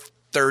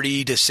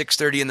 4:30 to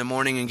 6:30 in the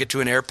morning and get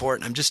to an airport,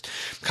 and I'm just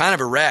kind of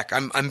a wreck.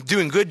 I'm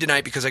doing good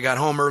tonight because I got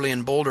home early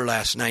in Boulder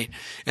last night,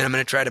 and I'm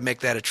going to try to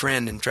make that a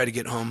trend and try to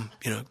get home,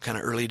 kind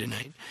of early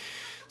tonight.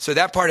 So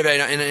that part of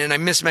it, and I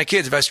miss my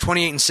kids. If I was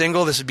 28 and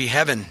single, this would be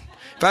heaven.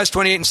 If I was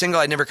 28 and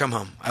single, I'd never come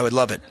home. I would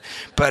love it.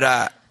 But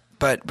I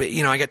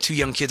got 2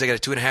 young kids. I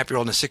got a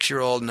 2.5-year-old and a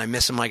 6-year-old, and I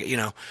miss them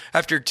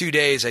after 2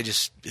 days,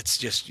 it's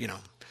just,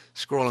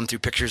 scrolling through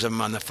pictures of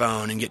them on the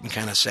phone and getting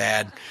kind of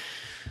sad.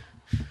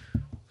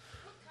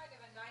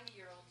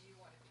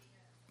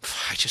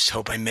 I just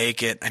hope I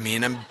make it. I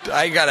mean,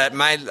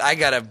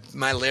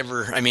 my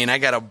liver. I mean, I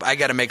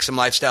gotta make some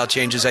lifestyle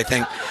changes, I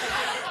think,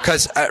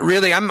 because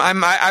really,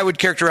 I would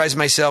characterize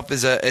myself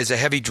as a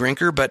heavy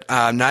drinker, but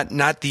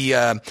not the.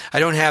 I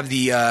don't have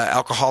the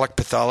alcoholic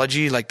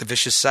pathology like the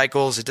vicious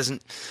cycles. It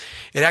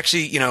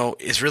actually,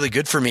 is really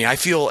good for me. I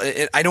feel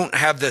I don't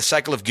have the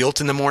cycle of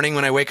guilt in the morning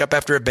when I wake up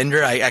after a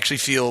bender. I actually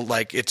feel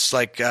like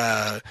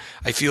I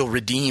feel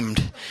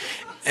redeemed.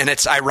 And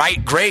I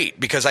write great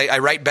because I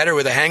write better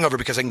with a hangover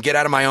because I can get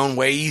out of my own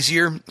way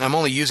easier. I'm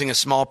only using a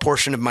small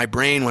portion of my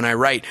brain when I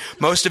write.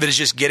 Most of it is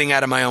just getting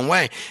out of my own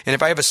way. And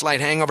if I have a slight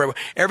hangover,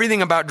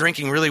 everything about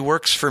drinking really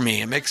works for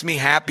me. It makes me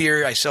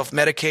happier. I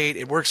self-medicate.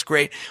 It works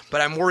great. But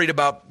I'm worried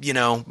about,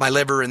 my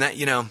liver and that,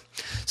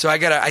 So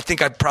I've got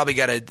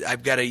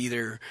to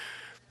either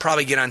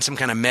probably get on some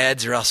kind of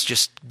meds or else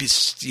just be,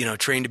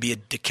 trained to be a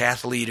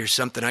decathlete or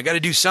something. I got to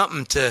do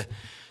something to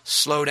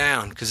slow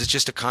down because it's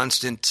just a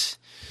constant...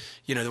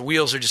 the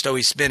wheels are just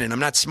always spinning. I'm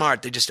not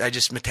smart. I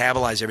just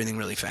metabolize everything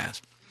really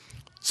fast.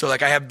 So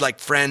like I have like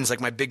friends, like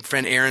my big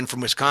friend Aaron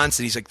from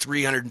Wisconsin. He's like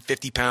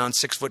 350 pounds,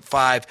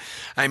 6'5".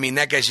 I mean,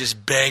 that guy's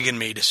just begging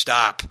me to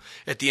stop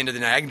at the end of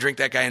the night. I can drink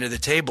that guy under the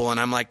table, and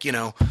I'm like,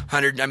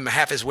 100. I'm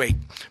half his weight,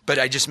 but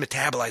I just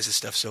metabolize this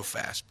stuff so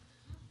fast.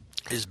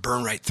 I just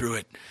burn right through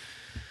it.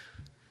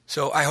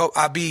 So I hope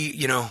I'll be,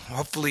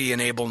 hopefully an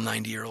able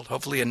 90-year-old.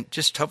 Hopefully,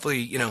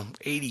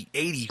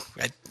 80.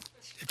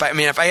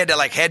 If I had to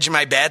like hedge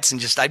my bets and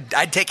just,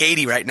 I'd take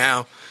 80 right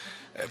now.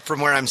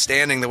 From where I'm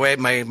standing, the way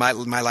my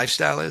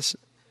lifestyle is.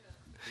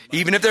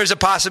 Even if there's a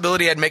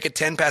possibility I'd make it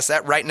 10 past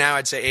that, right now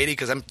I'd say 80,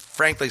 because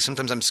frankly,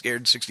 sometimes I'm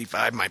scared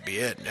 65 might be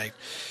it. You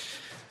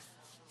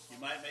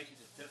might make it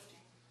to 50.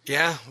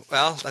 Yeah,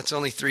 well, that's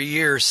only 3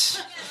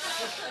 years.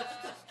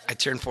 I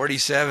turn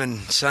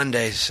 47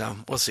 Sunday, so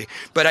we'll see.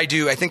 But I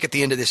think at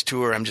the end of this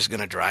tour, I'm just going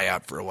to dry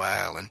out for a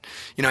while. And,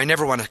 I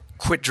never want to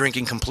quit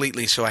drinking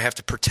completely, so I have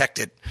to protect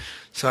it.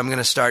 So I'm going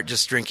to start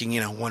just drinking,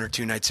 1 or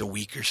 2 nights a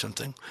week or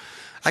something.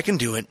 I can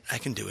do it. I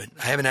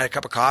haven't had a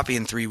cup of coffee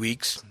in 3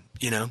 weeks,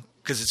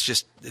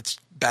 because it's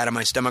bad on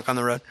my stomach on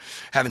the road.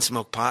 Haven't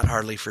smoked pot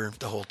hardly for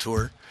the whole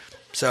tour.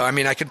 So,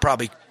 I could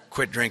probably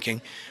quit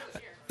drinking.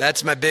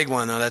 That's my big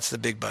one, though. That's the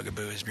big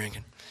bugaboo, is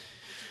drinking.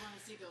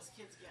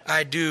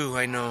 I do.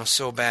 I know.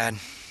 So bad.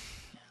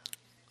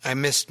 I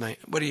missed my...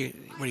 What do you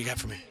got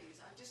for me? I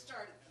just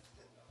started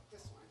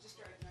this one. I just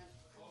started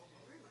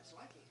very much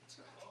liking it. It's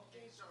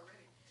changed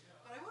already.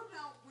 But I want to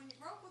know, when you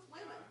grow up with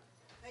women,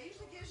 that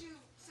usually gives you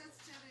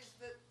sensitivities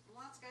that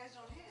lots of guys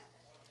don't have.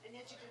 And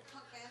yet you do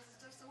punk bands and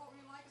stuff. So what were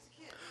you like as a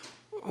kid?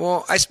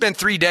 Well, I spent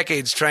 3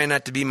 decades trying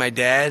not to be my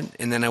dad,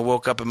 and then I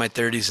woke up in my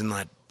 30s and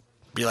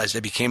realized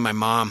I became my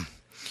mom.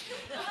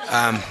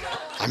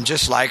 I'm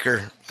just like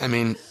her. I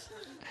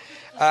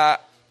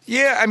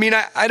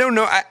don't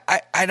know.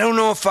 I don't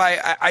know if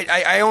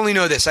I only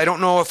know this. I don't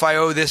know if I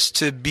owe this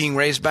to being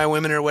raised by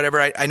women or whatever.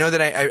 I know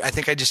that I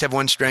think I just have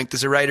one strength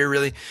as a writer,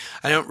 really.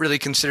 I don't really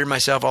consider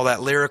myself all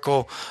that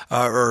lyrical,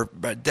 or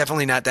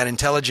definitely not that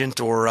intelligent,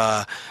 or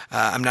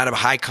I'm not a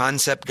high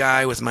concept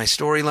guy with my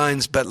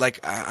storylines, but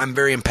I'm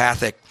very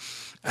empathic.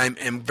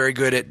 I'm very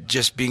good at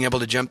just being able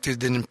to jump through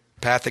the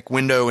empathic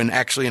window and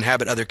actually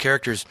inhabit other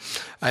characters.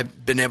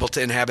 I've been able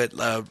to inhabit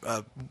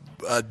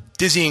a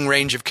dizzying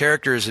range of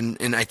characters,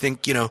 and I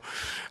think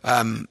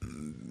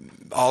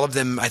all of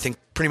them I think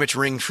pretty much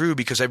ring true,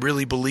 because I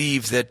really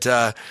believe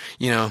that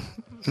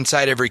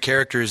inside every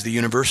character is the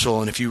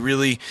universal, and if you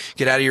really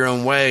get out of your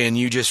own way and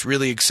you just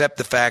really accept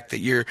the fact that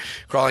you're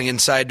crawling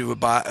inside to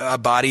a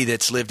body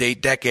that's lived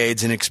 8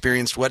 decades and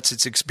experienced what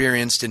it's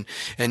experienced, and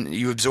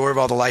you absorb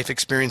all the life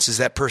experiences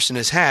that person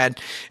has had,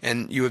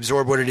 and you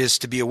absorb what it is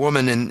to be a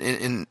woman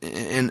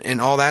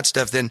and all that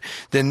stuff, then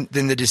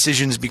the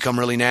decisions become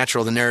really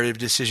natural. The narrative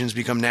decisions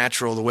become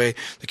natural. The way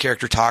the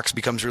character talks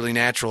becomes really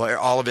natural.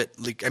 All of it.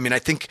 I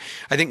think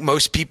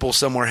most people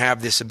somewhere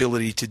have this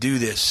ability to do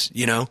this,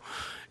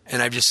 and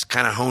I've just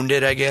kind of honed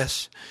it, I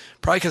guess.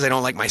 Probably because I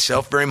don't like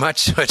myself very much,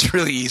 so it's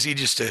really easy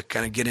just to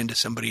kind of get into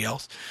somebody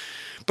else.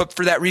 But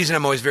for that reason,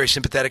 I'm always very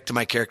sympathetic to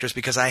my characters,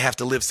 because I have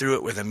to live through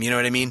it with them. You know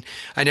what I mean?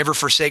 I never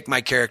forsake my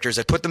characters.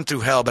 I put them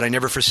through hell, but I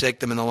never forsake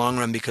them in the long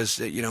run, because,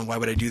 why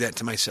would I do that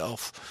to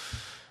myself?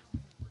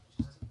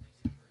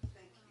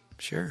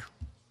 Sure.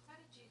 How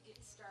did you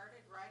get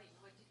started writing?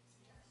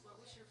 What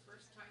was your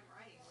first time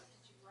writing? What did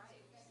you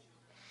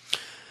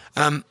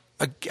write?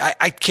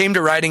 I came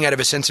to writing out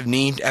of a sense of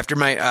need. After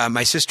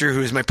my sister,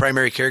 who was my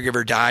primary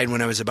caregiver, died when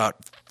I was about,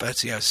 I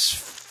was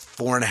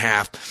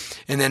 4.5.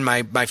 And then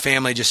my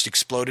family just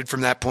exploded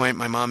from that point.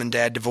 My mom and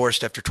dad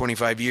divorced after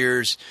 25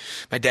 years.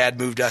 My dad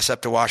moved us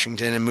up to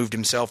Washington and moved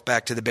himself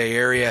back to the Bay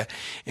Area.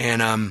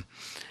 And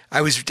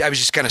I was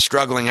just kind of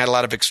struggling. I had a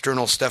lot of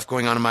external stuff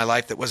going on in my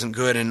life that wasn't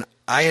good. And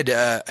I had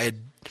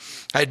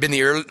been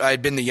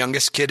the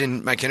youngest kid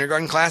in my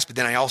kindergarten class, but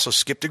then I also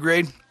skipped a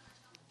grade.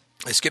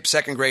 I skipped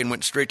 2nd grade and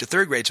went straight to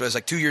 3rd grade, so I was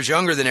 2 years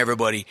younger than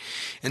everybody.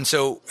 And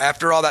so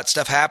after all that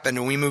stuff happened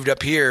and we moved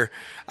up here,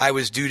 I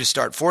was due to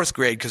start 4th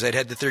grade because I'd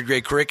had the 3rd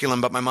grade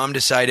curriculum, but my mom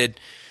decided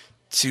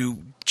to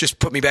just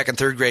put me back in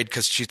 3rd grade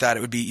because she thought it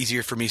would be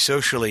easier for me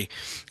socially.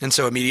 And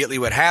so immediately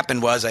what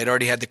happened was I'd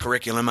already had the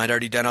curriculum. I'd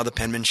already done all the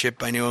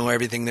penmanship. I knew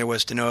everything there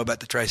was to know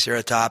about the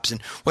Triceratops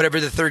and whatever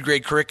the 3rd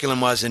grade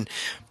curriculum was. And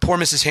poor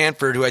Mrs.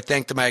 Hanford, who I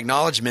thanked in my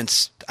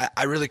acknowledgments,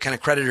 I really kind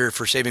of credit her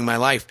for saving my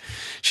life.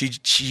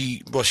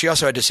 She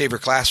also had to save her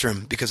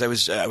classroom because I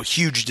was a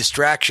huge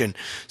distraction.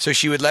 So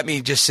she would let me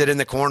just sit in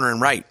the corner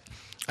and write.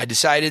 I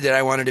decided that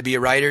I wanted to be a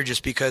writer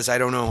just because I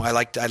don't know. I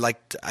liked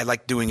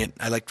doing it.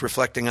 I liked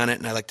reflecting on it,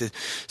 and I liked to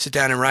sit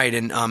down and write.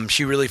 And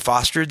she really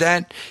fostered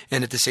that,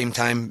 and at the same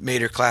time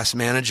made her class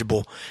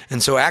manageable.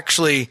 And so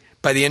actually,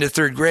 by the end of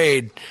 3rd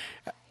grade,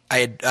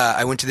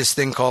 I went to this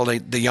thing called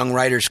the Young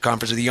Writers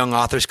Conference or the Young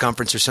Authors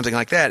Conference or something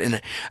like that, and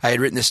I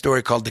had written this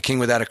story called The King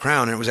Without a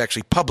Crown, and it was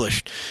actually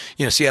published.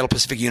 Seattle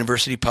Pacific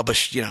University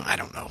published,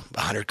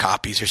 100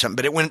 copies or something,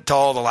 but it went to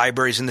all the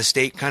libraries in the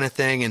state kind of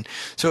thing, and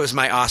so it was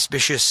my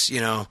auspicious,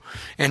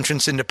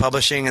 entrance into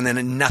publishing, and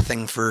then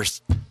nothing for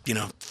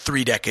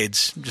 3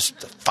 decades,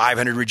 just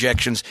 500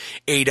 rejections,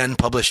 8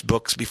 unpublished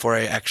books before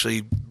I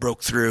actually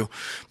broke through.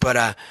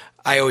 But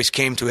I always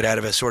came to it out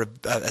of a sort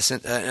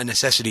of a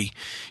necessity,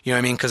 you know what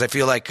I mean? Because I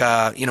feel like,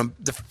 I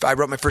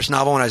wrote my first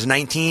novel when I was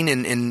 19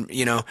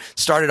 and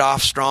started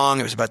off strong.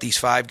 It was about these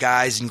 5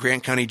 guys in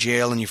Grant County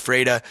Jail in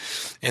Ephrata.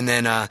 And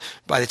then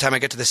by the time I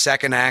got to the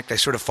second act, I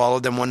sort of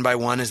followed them one by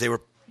one as they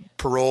were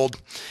paroled,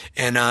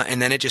 and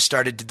then it just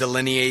started to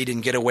delineate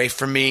and get away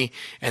from me,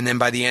 and then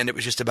by the end it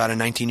was just about a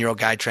 19-year-old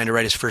guy trying to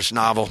write his first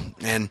novel.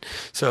 And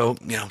so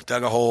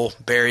dug a hole,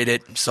 buried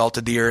it,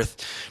 salted the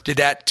earth, did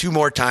that 2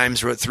 more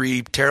times, wrote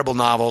 3 terrible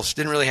novels,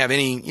 didn't really have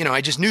any,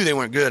 I just knew they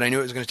weren't good. I knew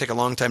it was going to take a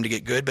long time to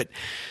get good, but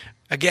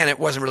again, it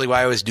wasn't really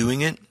why I was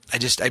doing it.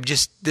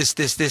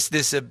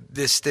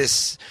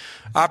 This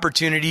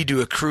opportunity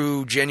to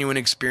accrue genuine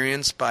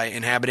experience by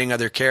inhabiting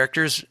other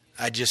characters,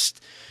 I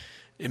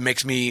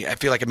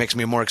feel like it makes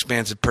me a more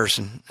expansive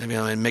person. I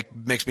mean, it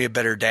makes me a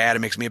better dad. It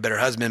makes me a better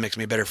husband. It makes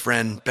me a better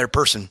friend, better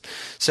person.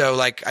 So,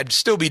 I'd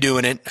still be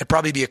doing it. I'd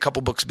probably be a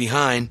couple books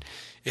behind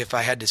if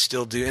I had to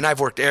still do. And I've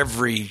worked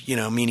every,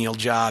 menial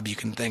job you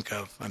can think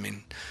of. I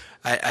mean,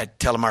 I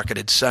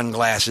telemarketed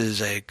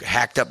sunglasses. I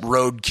hacked up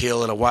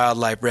roadkill at a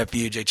wildlife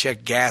refuge. I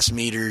checked gas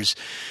meters.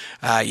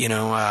 I've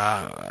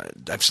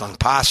slung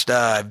pasta.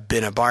 I've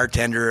been a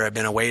bartender. I've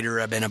been a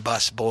waiter. I've been a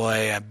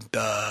busboy.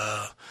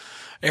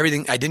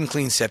 Everything. I didn't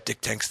clean septic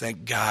tanks,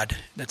 thank God.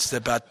 That's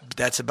about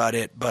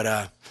it.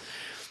 But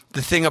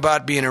the thing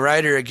about being a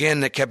writer, again,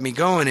 that kept me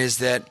going is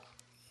that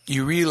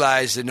you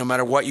realize that no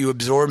matter what you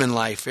absorb in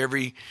life,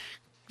 every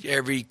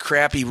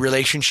crappy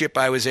relationship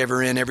I was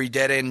ever in, every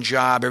dead-end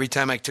job, every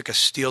time I took a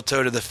steel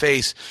toe to the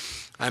face,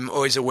 I'm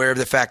always aware of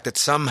the fact that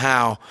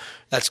somehow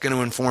that's going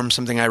to inform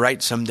something I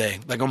write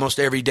someday. Like almost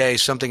every day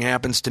something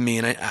happens to me,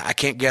 and I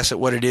can't guess at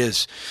what it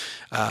is.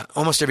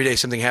 Almost every day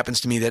something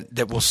happens to me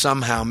that will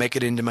somehow make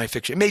it into my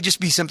fiction. It may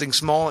just be something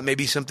small. It may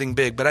be something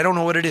big, but I don't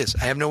know what it is.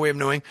 I have no way of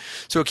knowing.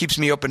 So it keeps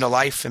me open to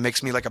life. It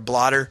makes me like a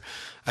blotter.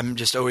 I'm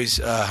just always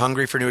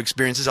hungry for new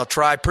experiences. I'll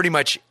try pretty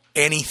much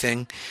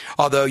anything,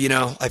 although,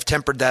 I've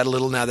tempered that a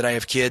little now that I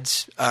have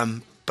kids.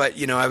 But,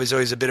 I was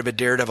always a bit of a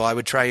daredevil. I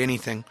would try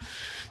anything.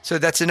 So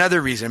that's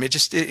another reason. I mean,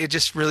 it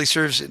just really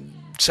serves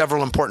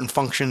several important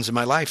functions in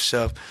my life.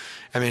 So,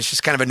 I mean, it's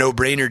just kind of a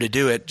no-brainer to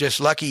do it. Just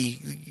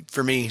lucky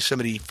for me,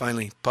 somebody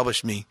finally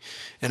published me,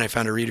 and I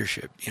found a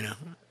readership.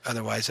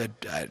 Otherwise, I'd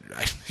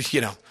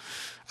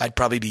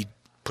probably be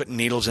putting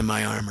needles in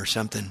my arm or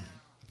something.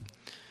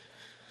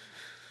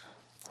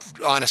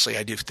 Honestly,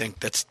 I do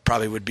think that's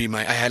probably would be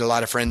I had a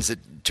lot of friends that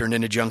turned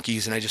into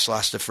junkies, and I just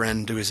lost a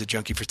friend who was a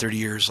junkie for 30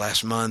 years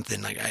last month.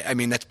 And I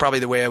mean, that's probably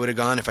the way I would have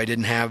gone if I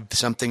didn't have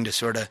something to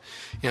sort of,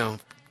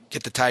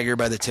 get the tiger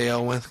by the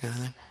tail with kind of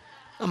thing.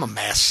 I'm a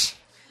mess.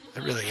 I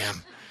really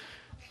am.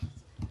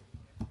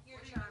 You're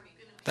charming.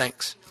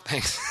 Thanks.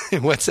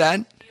 What's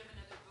that?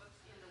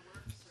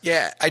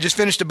 Yeah, I just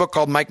finished a book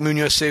called Mike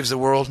Munoz Saves the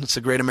World. It's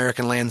a great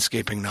American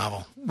landscaping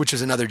novel, which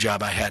is another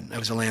job I had. I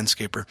was a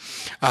landscaper.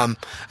 I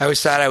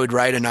always thought I would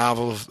write a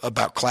novel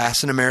about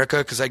class in America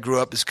because I grew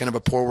up as kind of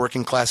a poor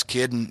working class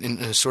kid in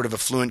a sort of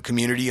affluent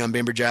community on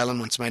Bainbridge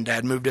Island once my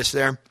dad moved us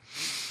there.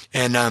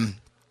 And,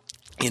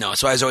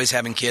 so I was always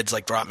having kids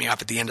drop me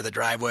off at the end of the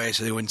driveway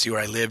so they wouldn't see where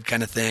I lived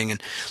kind of thing.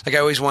 And I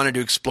always wanted to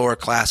explore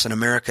class in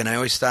America, and I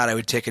always thought I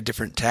would take a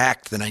different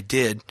tack than I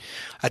did.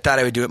 I thought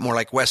I would do it more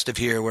like West of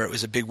Here, where it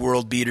was a big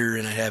world beater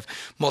and I'd have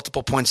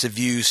multiple points of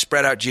view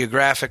spread out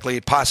geographically,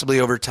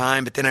 possibly over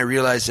time. But then I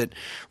realized that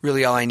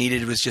really all I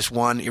needed was just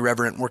one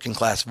irreverent working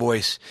class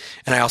voice.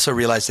 And I also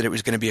realized that it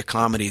was going to be a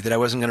comedy, that I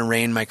wasn't going to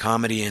rein my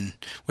comedy in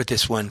with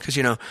this one. Because,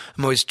 I'm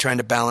always trying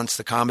to balance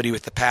the comedy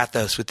with the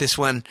pathos. With this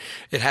one,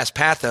 it has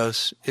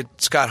pathos.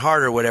 It's got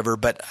heart or whatever,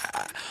 but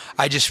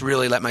I just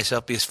really let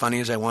myself be as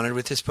funny as I wanted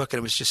with this book, and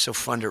it was just so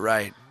fun to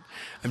write.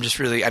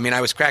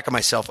 I was cracking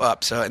myself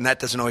up, and that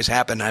doesn't always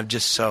happen. I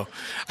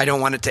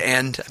don't want it to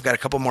end. I've got a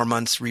couple more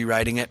months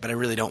rewriting it, but I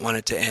really don't want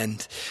it to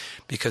end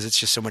because it's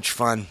just so much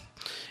fun.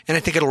 And I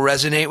think it'll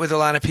resonate with a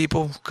lot of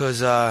people because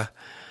the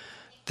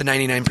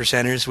 99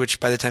 percenters, which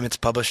by the time it's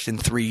published in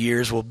 3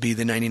 years will be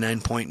the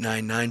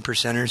 99.99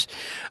 percenters.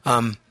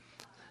 I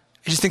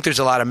just think there's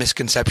a lot of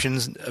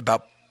misconceptions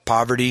about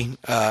poverty,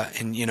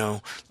 and,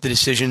 the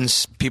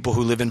decisions people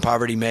who live in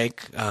poverty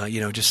make,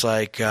 just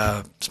like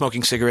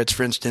smoking cigarettes,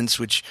 for instance,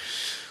 which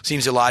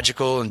seems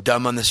illogical and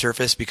dumb on the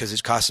surface because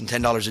it costs them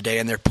 $10 a day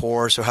and they're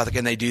poor. So how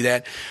can they do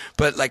that?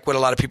 But what a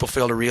lot of people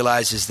fail to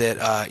realize is that,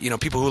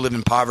 people who live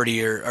in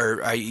poverty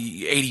are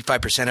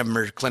 85% of them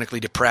are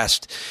clinically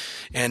depressed.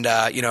 And,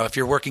 if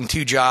you're working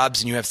 2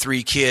 jobs and you have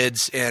 3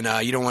 kids and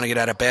you don't want to get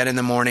out of bed in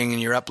the morning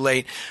and you're up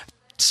late,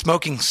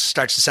 smoking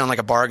starts to sound like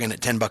a bargain at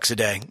 $10 a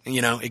day.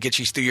 It gets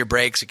you through your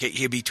breaks. It gets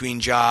you between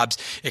jobs.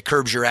 It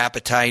curbs your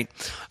appetite.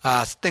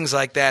 Things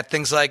like that.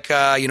 Things like,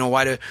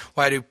 why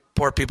do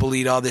poor people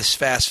eat all this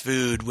fast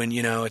food when,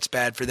 it's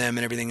bad for them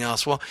and everything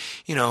else. Well,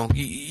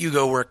 you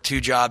go work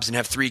 2 jobs and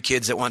have 3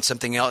 kids that want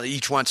something else,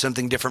 each want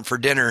something different for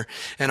dinner,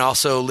 and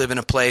also live in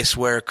a place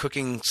where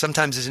cooking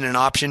sometimes isn't an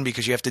option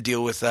because you have to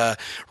deal with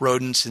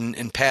rodents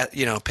and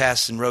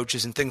pests and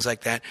roaches and things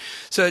like that.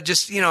 So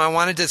just, I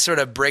wanted to sort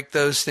of break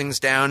those things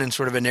down in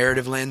sort of a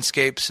narrative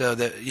landscape so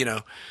that,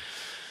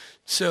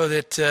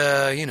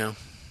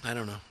 I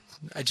don't know.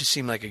 I just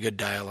seem like a good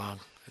dialogue.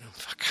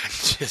 I'm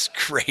just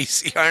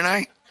crazy, aren't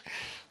I?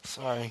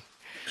 Sorry.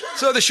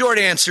 So the short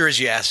answer is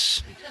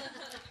yes.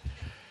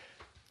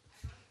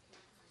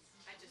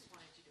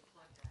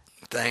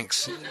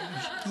 Thanks.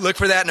 Look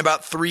for that in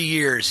about 3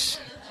 years.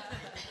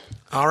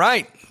 All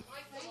right.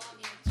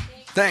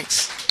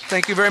 Thanks.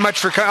 Thank you very much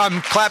for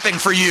clapping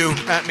for you,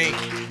 not me.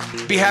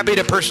 Be happy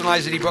to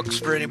personalize any books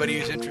for anybody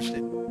who's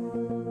interested.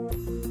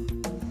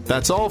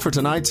 That's all for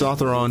tonight's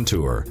Author on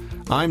Tour.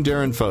 I'm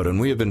Darren Foden.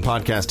 We have been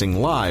podcasting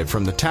live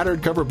from the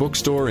Tattered Cover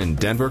Bookstore in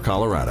Denver,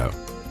 Colorado.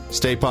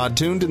 Stay pod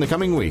tuned in the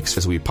coming weeks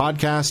as we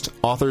podcast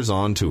Authors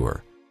on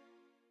Tour.